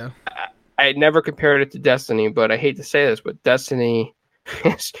 Yeah. I had never compared it to Destiny, but I hate to say this, but Destiny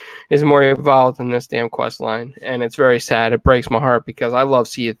is more evolved than this damn quest line, and it's very sad. It breaks my heart because I love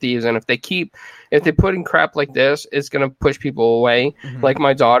Sea of Thieves, and if they put in crap like this, it's gonna push people away. Mm-hmm. Like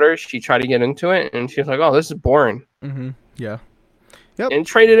my daughter, she tried to get into it, and she was like, "Oh, this is boring." Mm-hmm. Yeah. Yep. And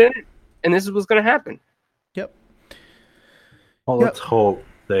traded in it, and this is what's gonna happen. Yep. Well, let's hope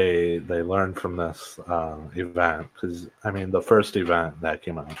they learn from this event, because I mean the first event that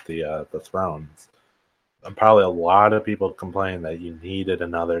came out, the Thrones, probably a lot of people complained that you needed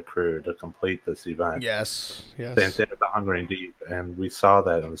another crew to complete this event. Yes. Same thing with the Hungering Deep, and we saw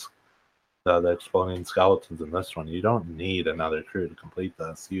that in the Exploding Skeletons in this one. You don't need another crew to complete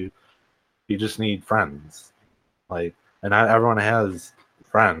this. You just need friends, like, and not everyone has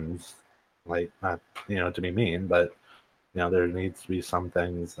friends, like, not to be mean, but there needs to be some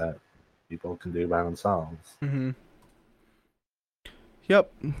things that people can do by themselves. Mm-hmm.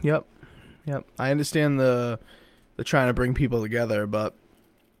 Yep. I understand the trying to bring people together, but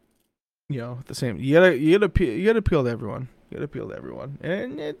at the same, you gotta appeal to everyone. You gotta appeal to everyone,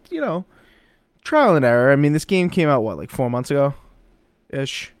 and it trial and error. I mean, this game came out like 4 months ago,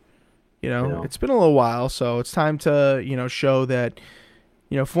 ish. It's been a little while, so it's time to show that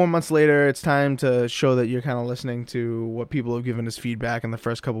 4 months later, it's time to show that you're kind of listening to what people have given us feedback in the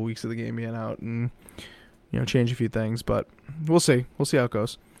first couple weeks of the game being out, and change a few things. But we'll see how it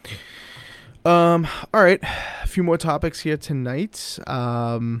goes. All right, a few more topics here tonight.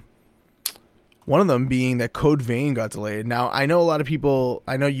 One of them being that Code Vein got delayed. Now, I know a lot of people,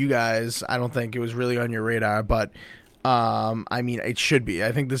 I know you guys, I don't think it was really on your radar, but I mean, it should be.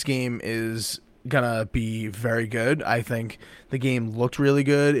 I think this game is gonna be very good. I think the game looked really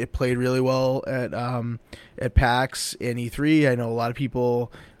good. It played really well at PAX and E3. I know a lot of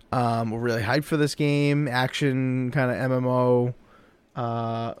people were really hyped for this game. Action kind of MMO.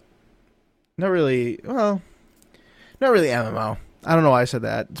 Not really MMO. I don't know why I said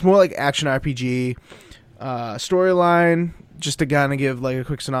that. It's more like action RPG. Storyline, just to kind of give like a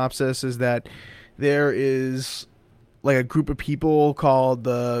quick synopsis, is that there is like a group of people called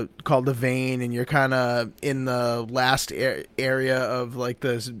the Vein, and you're kind of in the last area of like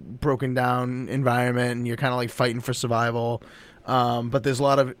this broken down environment, and you're kind of like fighting for survival. But there's a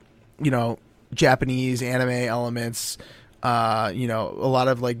lot of Japanese anime elements. A lot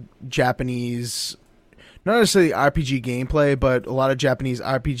of like Japanese, not necessarily RPG gameplay, but a lot of Japanese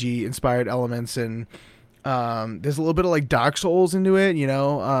RPG inspired elements, and there's a little bit of like Dark Souls into it.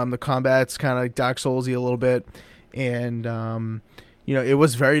 The combat's kind of like Dark Soulsy a little bit, and it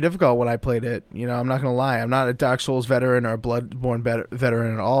was very difficult when I played it. I'm not gonna lie, I'm not a Dark Souls veteran or a Bloodborne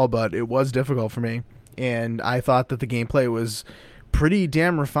veteran at all, but it was difficult for me, and I thought that the gameplay was pretty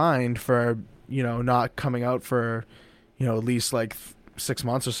damn refined for not coming out for at least like 6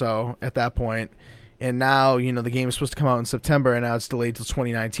 months or so at that point. And now, the game is supposed to come out in September, and now it's delayed till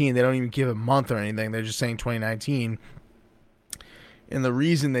 2019. They don't even give a month or anything. They're just saying 2019. And the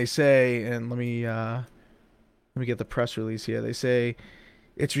reason they say, and let me get the press release here. They say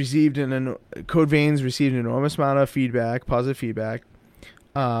it's Code Vein's received an enormous amount of feedback, positive feedback,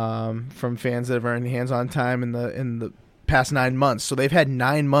 from fans that have earned hands-on time in the past 9 months. So they've had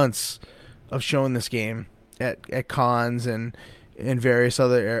 9 months of showing this game at cons and various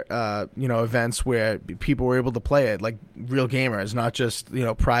other events where people were able to play it, like real gamers, not just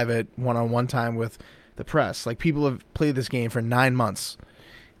private one-on-one time with the press. Like, people have played this game for 9 months,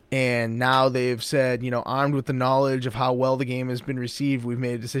 and now they've said, armed with the knowledge of how well the game has been received, we've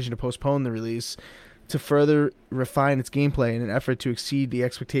made a decision to postpone the release to further refine its gameplay in an effort to exceed the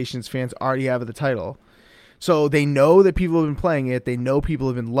expectations fans already have of the title. So they know that people have been playing it, they know people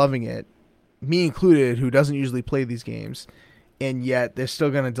have been loving it, me included, who doesn't usually play these games, and yet they're still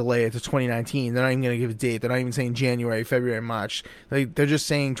going to delay it to 2019. They're not even going to give a date. They're not even saying January, February, March. They're just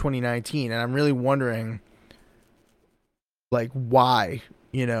saying 2019, and I'm really wondering, like, why?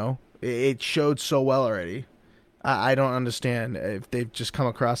 It showed so well already. I don't understand if they've just come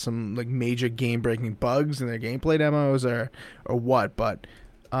across some like major game-breaking bugs in their gameplay demos or what, but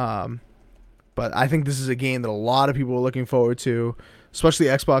I think this is a game that a lot of people are looking forward to, especially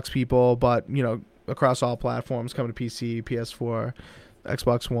Xbox people, but across all platforms, coming to PC, PS4,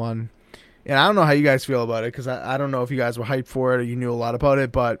 Xbox One, And I don't know how you guys feel about it, because I don't know if you guys were hyped for it or you knew a lot about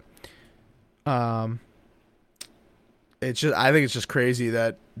it, but it's just, I think it's just crazy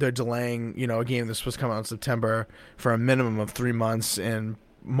that they're delaying, a game that's supposed to come out in September for a minimum of 3 months and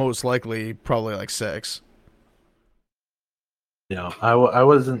most likely probably like 6. I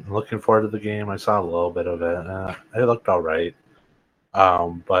wasn't looking forward to the game. I saw a little bit of it. It looked all right.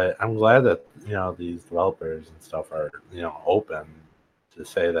 But I'm glad that these developers and stuff are open to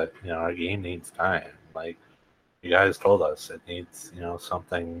say that our game needs time. Like you guys told us, it needs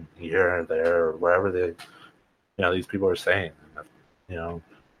something here or there or wherever these people are saying. You know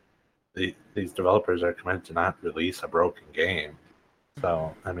these developers are committed to not release a broken game.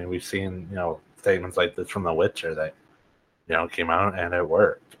 So I mean, we've seen statements like this from The Witcher that came out and it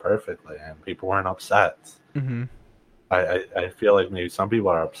worked perfectly and people weren't upset. Mm-hmm. I feel like maybe some people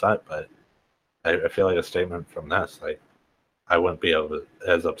are upset, but I feel like a statement from this, like I wouldn't be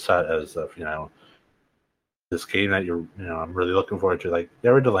as upset as if this game that I'm really looking forward to. Like they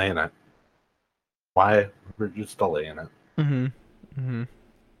were delaying it. Why? We're just delaying it. Mm-hmm. Mm-hmm.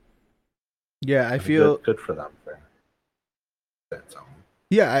 Yeah, I feel good for them.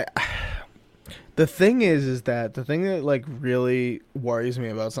 Yeah, the thing is that the thing that like really worries me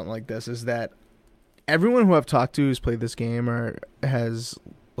about something like this is that everyone who I've talked to who's played this game or has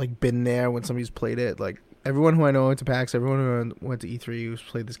like been there when somebody's played it, like everyone who I know went to PAX, everyone who went to E3 who's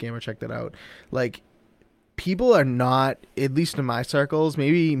played this game or checked it out, like people are not, at least in my circles,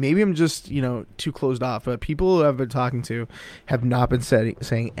 maybe I'm just too closed off, but people who I've been talking to have not been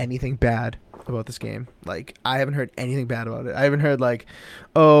saying anything bad about this game. Like I haven't heard anything bad about it. I haven't heard like,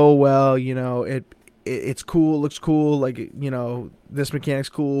 oh well, it's cool, looks cool, like this mechanic's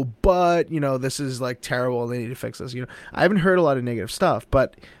cool, but this is like terrible, they need to fix this. I haven't heard a lot of negative stuff,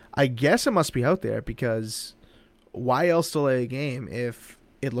 but I guess it must be out there, because why else delay a game if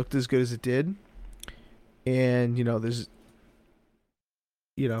it looked as good as it did? And there's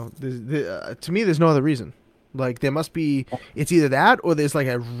to me there's no other reason. Like there must be, it's either that or there's like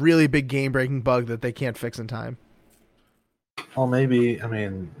a really big game breaking bug that they can't fix in time. Well, maybe, I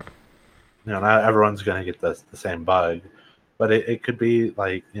mean, not everyone's going to get the same bug, but it could be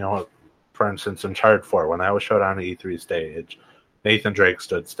like, for instance, Uncharted 4, when that was showed on the E3 stage, Nathan Drake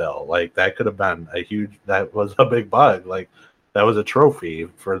stood still. Like that could have been that was a big bug. Like that was a trophy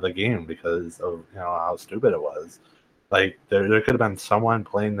for the game because of, how stupid it was. Like there could have been someone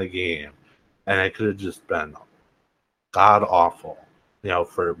playing the game and it could have just been god awful,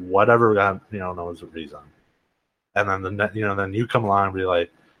 for whatever God, knows the reason. And then then you come along and be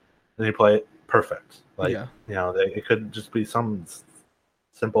like, and you play it perfect. Like, it could just be some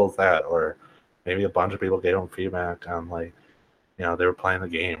simple as that, or maybe a bunch of people gave them feedback on like, they were playing the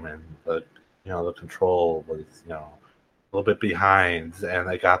game and the control was, a little bit behind and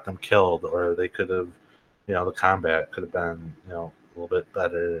they got them killed, or they could have, the combat could have been, a little bit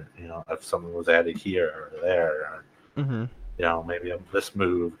better, if something was added here or there, or, mm-hmm. Maybe this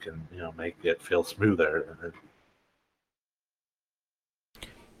move can, make it feel smoother.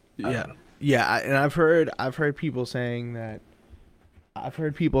 Yeah, and I've heard people saying that.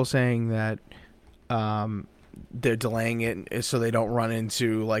 They're delaying it so they don't run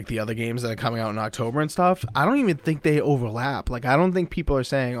into like the other games that are coming out in October and stuff. I don't even think they overlap. Like I don't think people are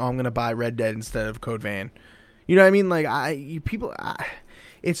saying, "Oh, I'm gonna buy Red Dead instead of Code Vein." You know what I mean? Like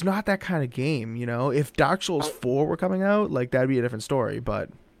it's not that kind of game. If Dark Souls 4 were coming out, like that'd be a different story. But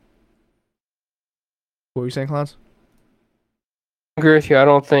what were you saying, Clowns? I agree with you. I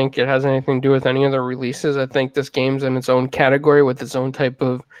don't think it has anything to do with any other releases. I think this game's in its own category with its own type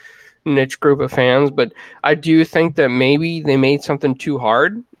of niche group of fans, but I do think that maybe they made something too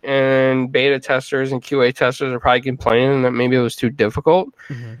hard, and beta testers and QA testers are probably complaining that maybe it was too difficult.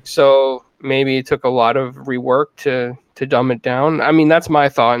 Mm-hmm. So maybe it took a lot of rework to dumb it down. I mean, that's my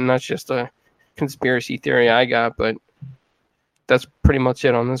thought, and that's just a conspiracy theory I got, but that's pretty much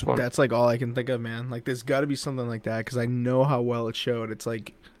it on this one. That's like all I can think of, man. Like there's got to be something like that, because I know how well it showed. It's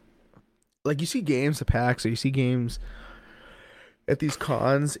like you see games at PAX, or you see games at these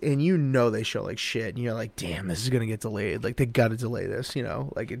cons, and they show like shit, and you're like, damn, this is gonna get delayed. Like they gotta delay this,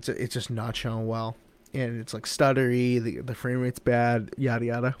 like it's just not showing well, and it's like stuttery, the frame rate's bad, yada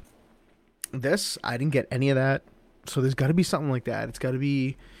yada. This, I didn't get any of that, so there's got to be something like that. It's got to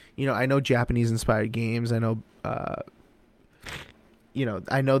be, I know Japanese inspired games. I know, I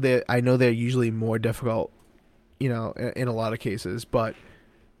know they're usually more difficult, in a lot of cases, but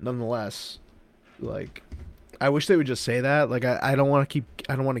nonetheless, like, I wish they would just say that. Like, I don't want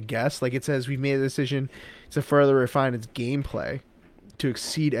to guess. Like, it says we've made a decision to further refine its gameplay to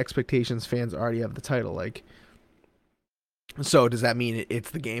exceed expectations fans already have the title. Like, So does that mean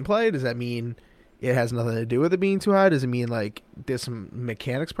it's the gameplay? Does that mean it has nothing to do with it being too high? Does it mean like there's some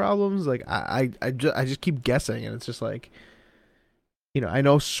mechanics problems? Like I just keep guessing, and it's just like, I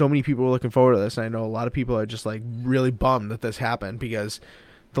know so many people are looking forward to this, and I know a lot of people are just like really bummed that this happened because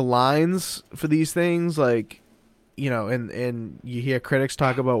the lines for these things, like, and you hear critics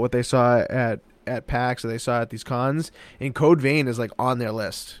talk about what they saw at PAX or they saw at these cons, and Code Vein is like on their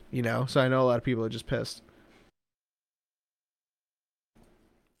list, So I know a lot of people are just pissed.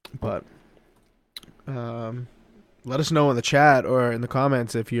 But let us know in the chat or in the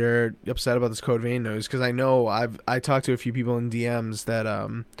comments if you're upset about this Code Vein news, because I know I talked to a few people in DMs that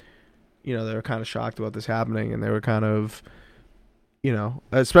they were kind of shocked about this happening, and they were kind of,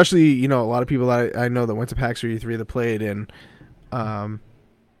 especially a lot of people that I know that went to PAX E3 that played, and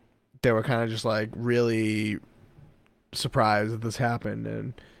they were kind of just like really surprised that this happened,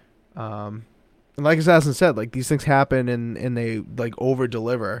 and like Assassin said, like these things happen and they like over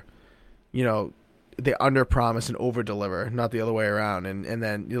deliver, they under promise and over deliver, not the other way around, and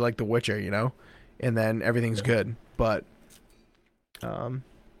then you're like The Witcher, and then everything's good. But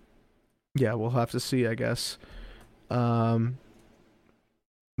yeah, we'll have to see, I guess. But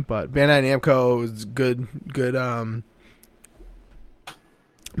Bandai Namco is good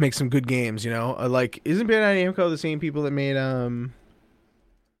make some good games, like, isn't Bandai Namco the same people that made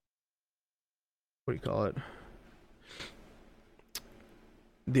what do you call it,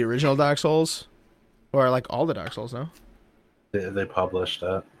 the original Dark Souls, or like all the Dark Souls? No, They published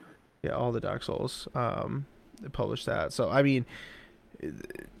that. Yeah, all the Dark Souls. They published that. So I mean,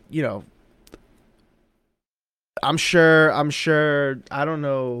 I'm sure. I don't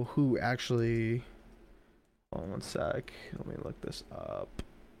know who actually. Hold on one sec. Let me look this up.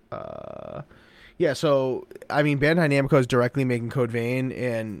 Yeah. So I mean, Bandai Namco is directly making Code Vein,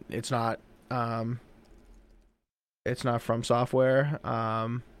 and it's not. It's not From Software.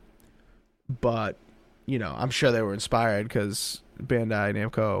 But I'm sure they were inspired because Bandai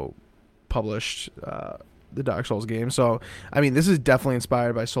Namco published the Dark Souls game. So, I mean, this is definitely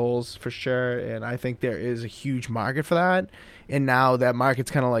inspired by Souls for sure, and I think there is a huge market for that. And now that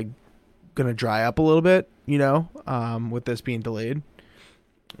market's kind of like going to dry up a little bit, with this being delayed.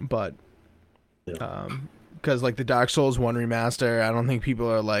 But, because like the Dark Souls 1 remaster, I don't think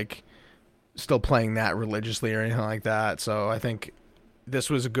people are like still playing that religiously or anything like that. So I think this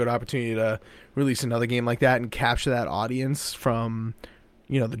was a good opportunity to release another game like that and capture that audience from,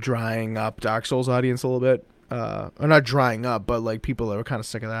 the drying up Dark Souls audience a little bit. Or not drying up, but like people that were kind of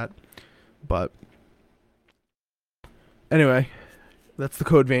sick of that. But anyway, that's the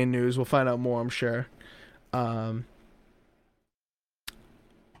Code Vein news. We'll find out more, I'm sure. Okay,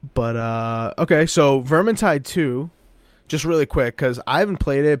 so Vermintide 2, just really quick, because I haven't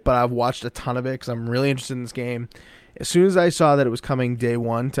played it, but I've watched a ton of it because I'm really interested in this game. As soon as I saw that it was coming day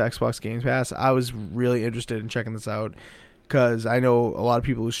one to Xbox Game Pass, I was really interested in checking this out because I know a lot of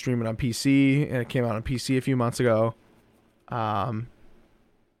people who stream it on PC, and it came out on PC a few months ago. I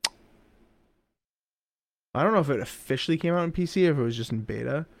don't know if it officially came out on PC or if it was just in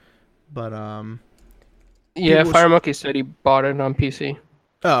beta, but yeah, Fire Monkey said he bought it on PC.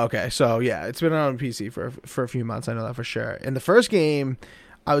 Oh, okay. So yeah, it's been on PC for a few months. I know that for sure. And the first game,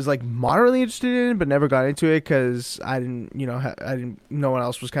 I was like moderately interested in, but never got into it because I didn't, no one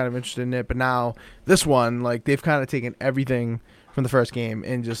else was kind of interested in it. But now this one, like they've kind of taken everything from the first game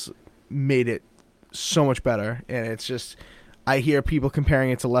and just made it so much better. And it's just, I hear people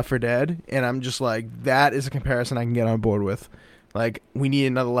comparing it to Left 4 Dead, and I'm just like, that is a comparison I can get on board with. Like, we need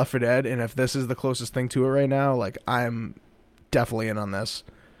another Left 4 Dead, and if this is the closest thing to it right now, like I'm definitely in on this.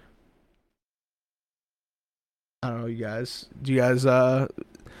 I don't know, you guys. Do you guys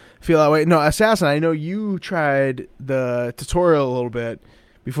feel that way? No, Assassin, I know you tried the tutorial a little bit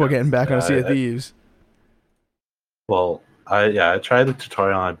before getting back on Sea of Thieves. Well, I tried the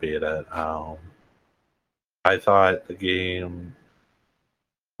tutorial on beta. I thought the game,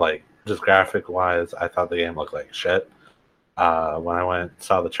 like, just graphic-wise, I thought the game looked like shit. When I went and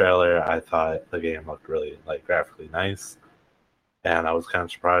saw the trailer, I thought the game looked really, like, graphically nice. And I was kind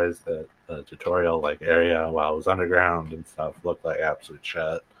of surprised that the tutorial, like, area while it was underground and stuff looked like absolute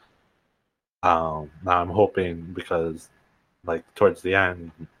shit. Now I'm hoping because, like, towards the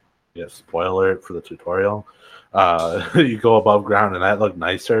end, spoiler alert for the tutorial, you go above ground and that looked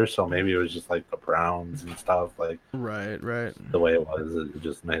nicer, so maybe it was just, like, the browns and stuff, like, right. The way it was, it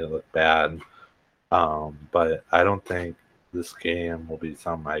just made it look bad. But I don't think this game will be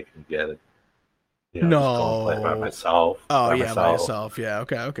something I can get just go and play by myself. By yourself. Yeah.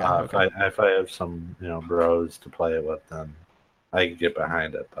 Okay. If I have some, bros to play it with, then I can get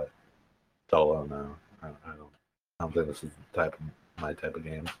behind it. But solo, no, I I don't think this is my type of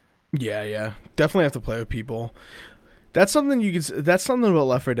game. Yeah. Definitely have to play with people. That's something that's something about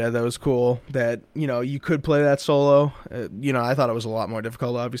Left 4 Dead that was cool. That you could play that solo. I thought it was a lot more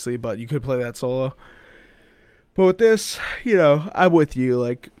difficult, obviously, but you could play that solo. But with this, I'm with you.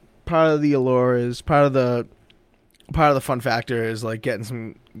 Like, part of the allure is part of the fun factor is like getting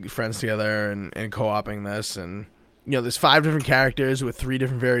some friends together and co-oping this. And there's 5 different characters with 3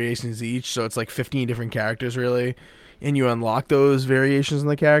 different variations each, so it's like 15 different characters really. And you unlock those variations in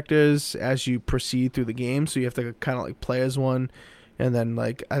the characters as you proceed through the game. So you have to kind of like play as one. And then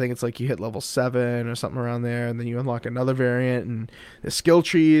like, I think it's like you hit level 7 or something around there. And then you unlock another variant and the skill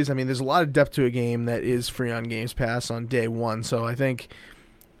trees. I mean, there's a lot of depth to a game that is free on Games Pass on day one. So I think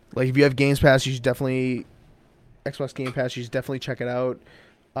like if you have Games Pass, you should definitely, Xbox Game Pass, you should definitely check it out.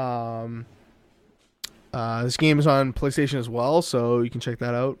 This game is on PlayStation as well, so you can check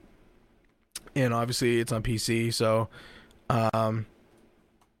that out. And obviously it's on PC, so yeah,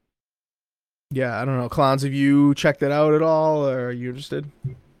 I don't know. Clowns, have you checked it out at all, or are you interested?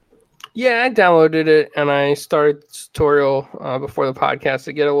 Yeah, I downloaded it and I started the tutorial before the podcast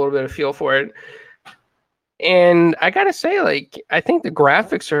to get a little bit of feel for it. And I gotta say, like, I think the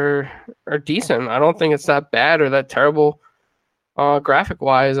graphics are decent. I don't think it's that bad or that terrible graphic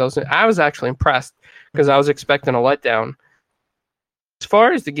wise. I was actually impressed because I was expecting a letdown. As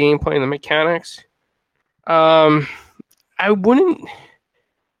far as the gameplay and the mechanics, I wouldn't.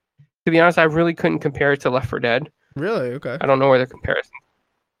 To be honest, I really couldn't compare it to Left 4 Dead. Really? Okay. I don't know where the comparison.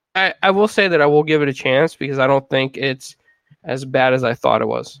 I will say that I will give it a chance because I don't think it's as bad as I thought it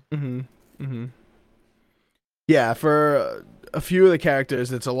was. Yeah, for a few of the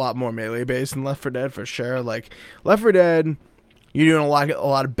characters, it's a lot more melee based than Left 4 Dead for sure. Like Left 4 Dead, you're doing a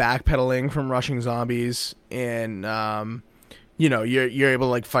lot of backpedaling from rushing zombies, and you're able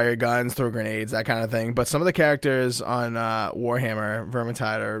to like fire guns, throw grenades, that kind of thing. But some of the characters on Warhammer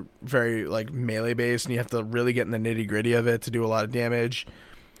Vermintide are very like melee based, and you have to really get in the nitty gritty of it to do a lot of damage.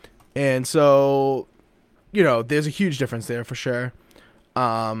 And so, there's a huge difference there for sure.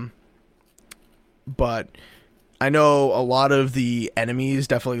 But I know a lot of the enemies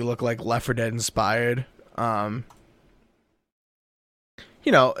definitely look like Left 4 Dead inspired.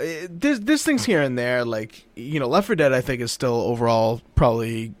 There's things here and there, like, Left 4 Dead I think is still overall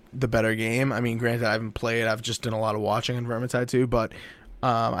probably the better game. I mean, granted, I haven't played, I've just done a lot of watching in Vermintide 2, but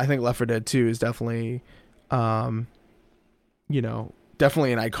I think Left 4 Dead 2 is definitely, definitely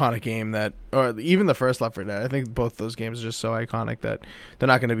an iconic game that, or even the first Left 4 Dead, I think both those games are just so iconic that they're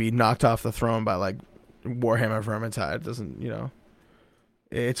not going to be knocked off the throne by, like, Warhammer Vermintide. It doesn't,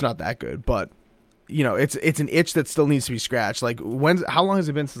 it's not that good, but it's an itch that still needs to be scratched. Like, how long has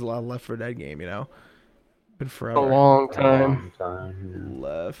it been since the last Left 4 Dead game? Been forever. A long time.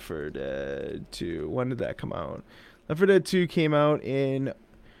 Left 4 Dead 2. When did that come out? Left 4 Dead 2 came out in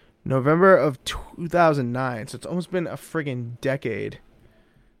November of 2009. So it's almost been a friggin' decade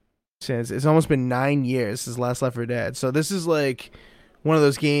since. It's almost been 9 years since last Left 4 Dead. So this is like one of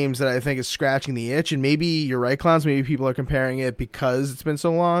those games that I think is scratching the itch. And maybe you're right, Clowns. Maybe people are comparing it because it's been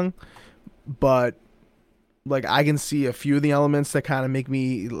so long. But like, I can see a few of the elements that kind of make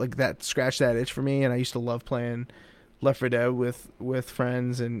me like that, scratch that itch for me. And I used to love playing Left 4 Dead with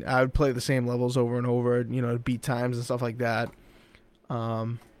friends, and I would play the same levels over and over, to beat times and stuff like that.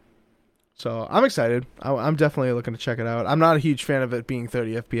 So I'm excited. I'm definitely looking to check it out. I'm not a huge fan of it being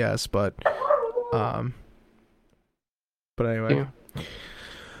 30 FPS, but anyway.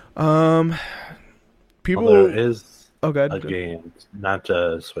 Yeah. People. Well, there is a game, not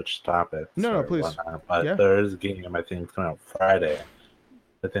to switch topics. No, please. Whatnot, but there is a game I think coming out Friday.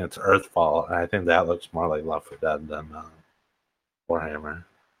 I think it's Earthfall, and I think that looks more like Left 4 Dead than Warhammer.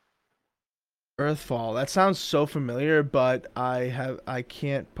 Earthfall. That sounds so familiar, but I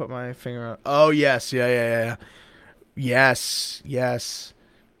can't put my finger on. Oh yes, yeah. Yes.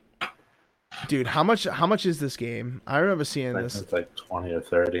 Dude, how much is this game? I remember seeing this. It's like 20 or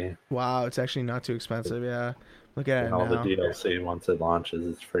 30. Wow, it's actually not too expensive. Yeah, look at it all now. the DLC once it launches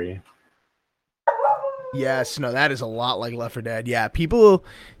is free. Yes, no, that is a lot like Left 4 Dead. Yeah, people,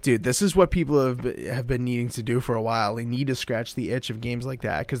 dude, this is what people have been needing to do for a while. They need to scratch the itch of games like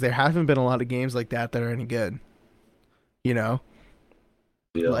that because there haven't been a lot of games like that are any good. Yeah.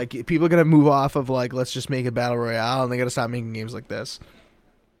 Like, people are gonna move off of like, let's just make a battle royale, and they gotta stop making games like this.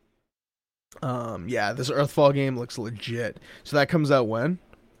 Yeah, this Earthfall game looks legit. So that comes out when?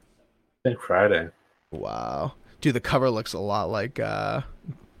 I think Friday. Wow, dude, the cover looks a lot like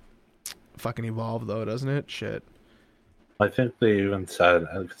fucking Evolve though, doesn't it? Shit. I think they even said,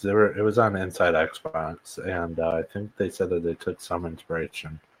 because it was on Inside Xbox, and I think they said that they took some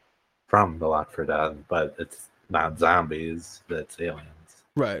inspiration from the Left 4 Dead, but it's not zombies, that's aliens.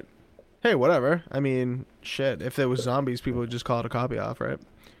 Right. Hey, whatever. I mean, shit. If there was zombies, people would just call it a copy off, right?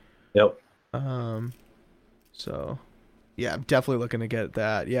 Yep. So, yeah, I'm definitely looking to get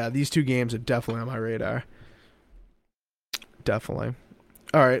that. Yeah, these two games are definitely on my radar. Definitely.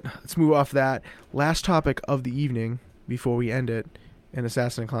 All right, let's move off that. Last topic of the evening before we end it, and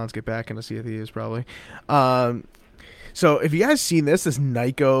Assassin and Clowns get back into Sea of Thieves probably. So if you guys seen this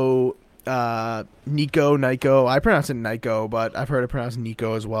Nico, I pronounce it Nico, but I've heard it pronounced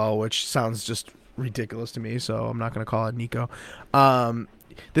Nico as well, which sounds just ridiculous to me, so I'm not going to call it Nico.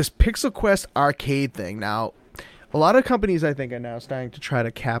 This Pixel Quest arcade thing. Now, a lot of companies, I think, are now starting to try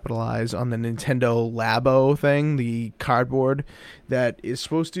to capitalize on the Nintendo Labo thing, the cardboard that is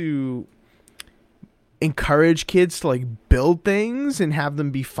supposed to encourage kids to like build things and have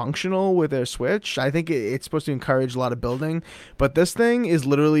them be functional with their Switch. I think it's supposed to encourage a lot of building, but this thing is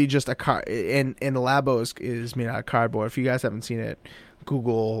literally just a car, and the Labo is made out of cardboard. If you guys haven't seen it,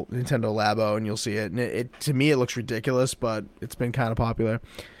 Google Nintendo Labo and you'll see it. And it to me it looks ridiculous, but it's been kind of popular.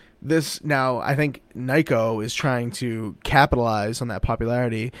 This now, I think Nico is trying to capitalize on that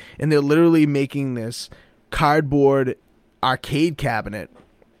popularity, and they're literally making this cardboard arcade cabinet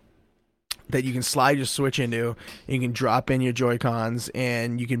that you can slide your Switch into, and you can drop in your Joy-Cons,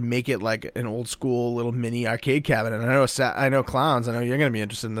 and you can make it like an old school little mini arcade cabinet. And I know Clowns, I know you're going to be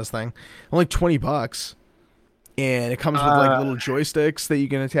interested in this thing. Only $20. And it comes with like little joysticks that you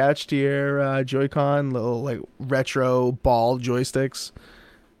can attach to your Joy-Con, little like retro ball joysticks.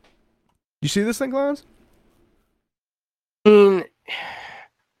 You see this thing, Clowns? I mean,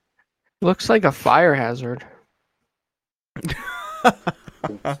 looks like a fire hazard.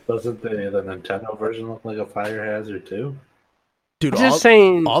 Doesn't the Nintendo version look like a fire hazard too? Dude, Just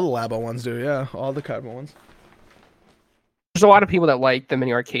saying, all the Labo ones do, yeah. All the cardboard ones. there's a lot of people that like the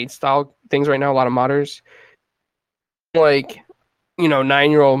mini arcade style things right now, a lot of modders. Like,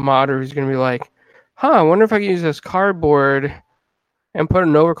 9-year-old modder who's going to be like, I wonder if I could use this cardboard and put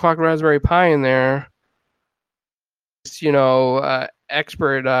an overclocked Raspberry Pi in there. It's,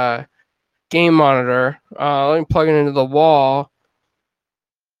 expert game monitor. Let me plug it into the wall,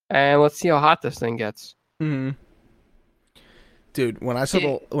 and let's see how hot this thing gets. Mm-hmm. Dude, when I saw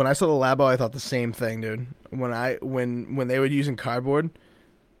the Labo, I thought the same thing, dude. When they were using cardboard,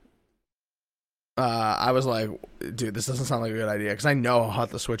 I was like, dude, this doesn't sound like a good idea, because I know how hot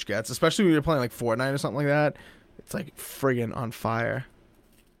the Switch gets, especially when you're playing like Fortnite or something like that. It's like friggin' on fire.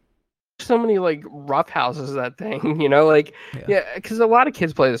 So many like rough houses that thing, yeah, because a lot of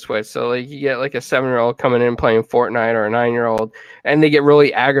kids play the Switch. So like you get like a 7-year-old coming in playing Fortnite, or a 9-year-old, and they get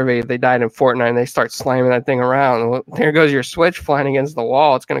really aggravated. They died in Fortnite, and they start slamming that thing around. Well, there goes your Switch flying against the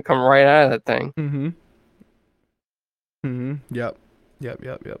wall. It's gonna come right out of that thing. Mm-hmm. Mm-hmm. Yep.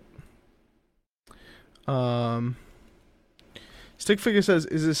 Stickfigure says,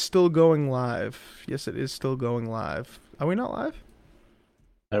 "Is this still going live?" Yes, it is still going live. Are we not live?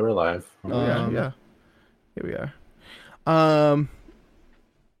 Yeah, we're live. Yeah. Here we are.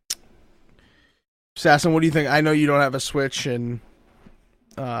 Assassin, what do you think? I know you don't have a Switch, and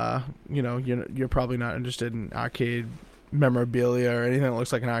you're probably not interested in arcade memorabilia or anything that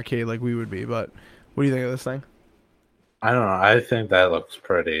looks like an arcade like we would be. But what do you think of this thing? I don't know. I think that looks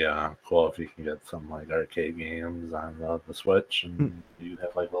pretty cool if you can get some like arcade games on the Switch, and you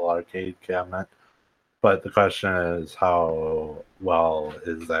have like a little arcade cabinet. But the question is, how well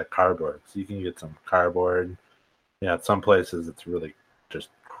is that cardboard? So you can get some cardboard. Yeah, at some places it's really just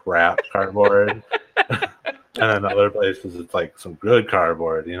crap cardboard. And then other places it's like some good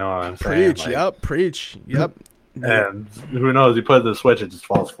cardboard. You know what I'm saying? Preach. Yep. And who knows? You put it in the Switch, it just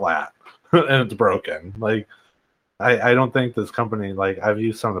falls flat. And it's broken. Like, I don't think this company, like, I've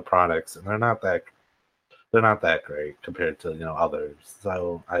used some of the products, and they're not that great compared to others.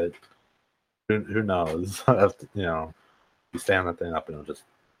 So who knows? You stand that thing up and it'll just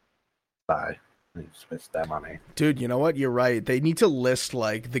die. And you just waste that money. Dude, you know what? You're right. They need to list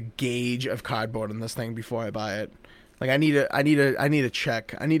like the gauge of cardboard in this thing before I buy it. Like I need to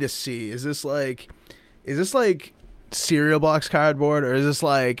check. I need to see. Is this like cereal box cardboard, or is this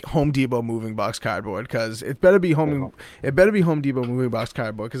like Home Depot moving box cardboard? Because it better be Home Depot moving box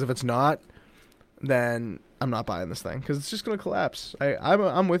cardboard. Because if it's not, then I'm not buying this thing, because it's just gonna collapse.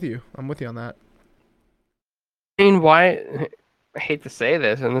 I'm with you. I'm with you on that. I mean, why? I hate to say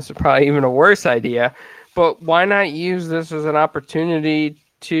this, and this is probably even a worse idea, but why not use this as an opportunity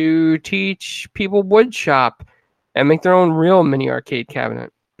to teach people wood shop and make their own real mini arcade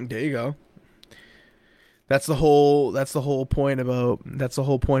cabinet? There you go. That's the whole point about the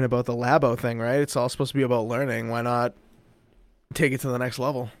Labo thing, right? It's all supposed to be about learning. Why not take it to the next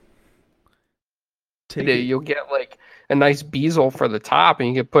level? Take it. You'll get like a nice bezel for the top, and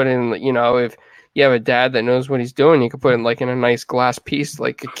you can put in, if you have a dad that knows what he's doing, you can put in like in a nice glass piece,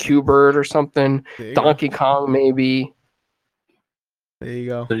 like a Q-Bird or something, Donkey Kong maybe. There you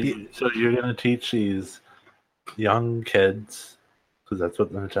go. So you're gonna teach these young kids, because that's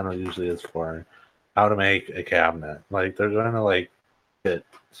what the Nintendo usually is for, how to make a cabinet. Like they're gonna like get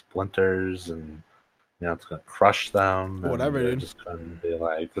splinters and it's gonna crush them. Whatever, and they're dude. just gonna be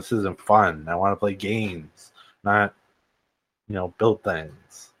like, this isn't fun. I want to play games, not build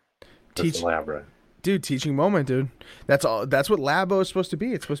things. That's elaborate. Dude, teaching moment, dude. That's all. That's what Labo is supposed to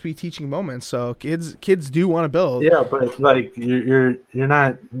be. It's supposed to be teaching moments. So kids do want to build. Yeah, but like you're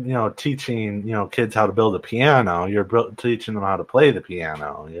not teaching kids how to build a piano. You're teaching them how to play the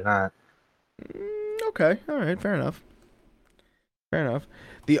piano. You're not. Okay, all right, fair enough.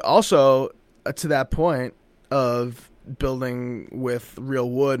 The also to that point of building with real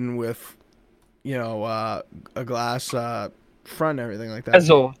wood and with a glass front and everything like that.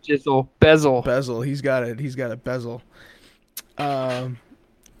 Bezel. He's got it. He's got a bezel.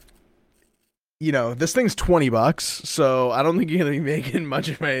 This thing's $20, so I don't think you're gonna be making much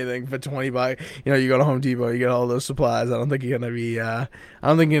of anything for $20. You go to Home Depot, you get all those supplies. I don't think you're gonna be. I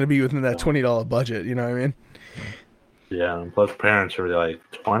don't think you're gonna be within that $20 budget. You know what I mean? Yeah, and plus parents are like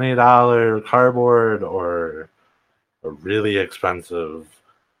 $20 cardboard or a really expensive,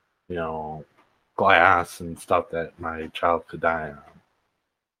 glass and stuff that my child could die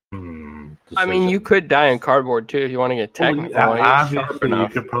on. I mean, you could die in cardboard too if you want to get technical. Obviously, you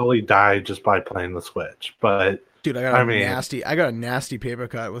could probably die just by playing the Switch, but dude, I got a nasty paper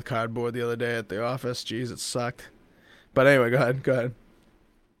cut with cardboard the other day at the office. Jeez, it sucked. But anyway, go ahead.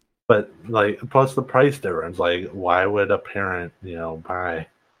 But like, plus the price difference. Like, why would a parent, buy?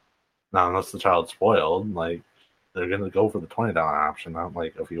 Not unless the child's spoiled. Like, they're gonna go for the $20 option, not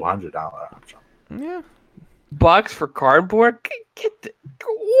like a few $100 option. Yeah. Bucks for cardboard?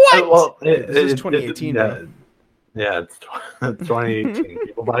 What? Well, this is 2018. Yeah, it's 2018.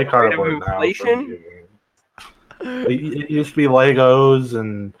 People buy cardboard now. It used to be Legos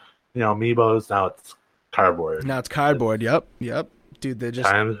and Amiibos. Now it's cardboard. Yep. Dude, they just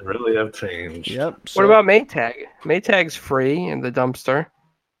times really have changed. Yep. What about Maytag? Maytag's free in the dumpster.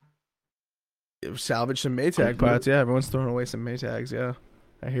 Salvage some Maytag parts. Yeah, everyone's throwing away some Maytags. Yeah,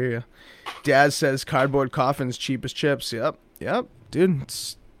 I hear you. Dad says cardboard coffins cheap as chips. Yep. Dude,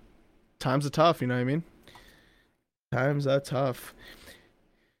 times are tough. You know what I mean? Times are tough.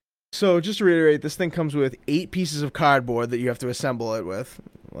 So just to reiterate, this thing comes with 8 pieces of cardboard that you have to assemble it with.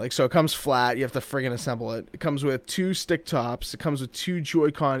 So it comes flat. You have to friggin' assemble it. It comes with 2 stick tops. It comes with 2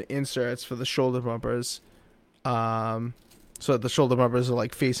 Joy-Con inserts for the shoulder bumpers. So the shoulder bumpers are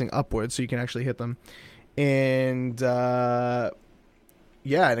like facing upwards, so you can actually hit them. And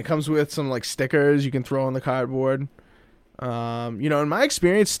and it comes with some like stickers you can throw on the cardboard. In my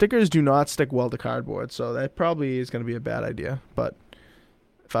experience, stickers do not stick well to cardboard, so that probably is going to be a bad idea. But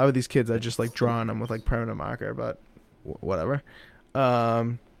if I were these kids, I'd just like draw on them with like permanent marker. But whatever.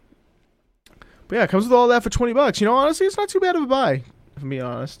 But yeah, it comes with all that for $20. Honestly, it's not too bad of a buy, if I'm being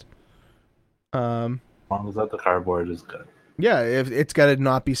honest. As long as that the cardboard is good. Yeah, if it's got to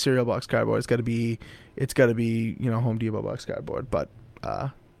not be cereal box cardboard. It's got to be Home Depot box cardboard. But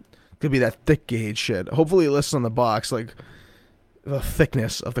could be that thick gauge shit. Hopefully, it lists on the box like the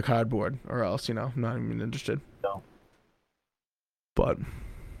thickness of the cardboard, or else I'm not even interested. No. But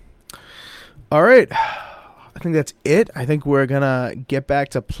all right. I think that's it. I think we're going to get back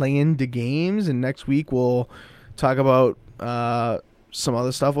to playing the games, and next week we'll talk about some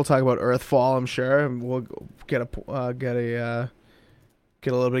other stuff. We'll talk about Earthfall, I'm sure, and we'll get a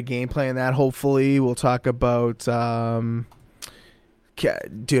little bit of gameplay in that, hopefully. We'll talk about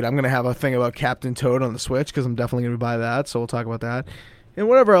dude, I'm going to have a thing about Captain Toad on the Switch because I'm definitely going to buy that, so we'll talk about that. And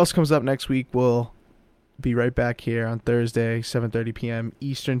whatever else comes up next week, we'll be right back here on Thursday, 7:30 p.m.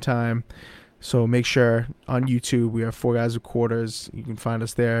 Eastern Time. So make sure on YouTube we are 4 Guys with Quarters. You can find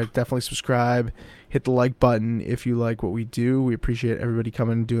us there. Definitely subscribe. Hit the like button if you like what we do. We appreciate everybody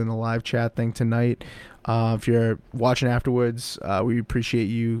coming and doing the live chat thing tonight. If you're watching afterwards, we appreciate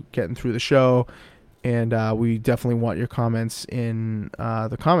you getting through the show. And we definitely want your comments in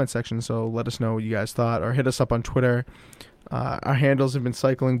the comment section. So let us know what you guys thought. Or hit us up on Twitter. Our handles have been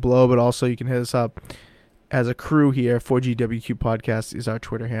cycling below, but also you can hit us up as a crew here. 4GwQPodcast is our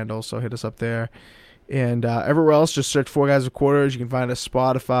Twitter handle, so hit us up there. And everywhere else, just search 4 Guys with Quarters. You can find us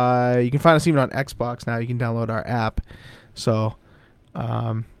Spotify. You can find us even on Xbox now. You can download our app. So,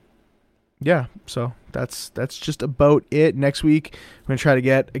 so that's just about it. Next week, we're going to try to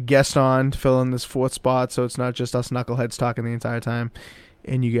get a guest on to fill in this 4th spot, so it's not just us knuckleheads talking the entire time.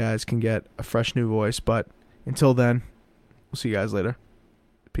 and you guys can get a fresh new voice. But until then, we'll see you guys later.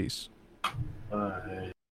 Peace. Bye.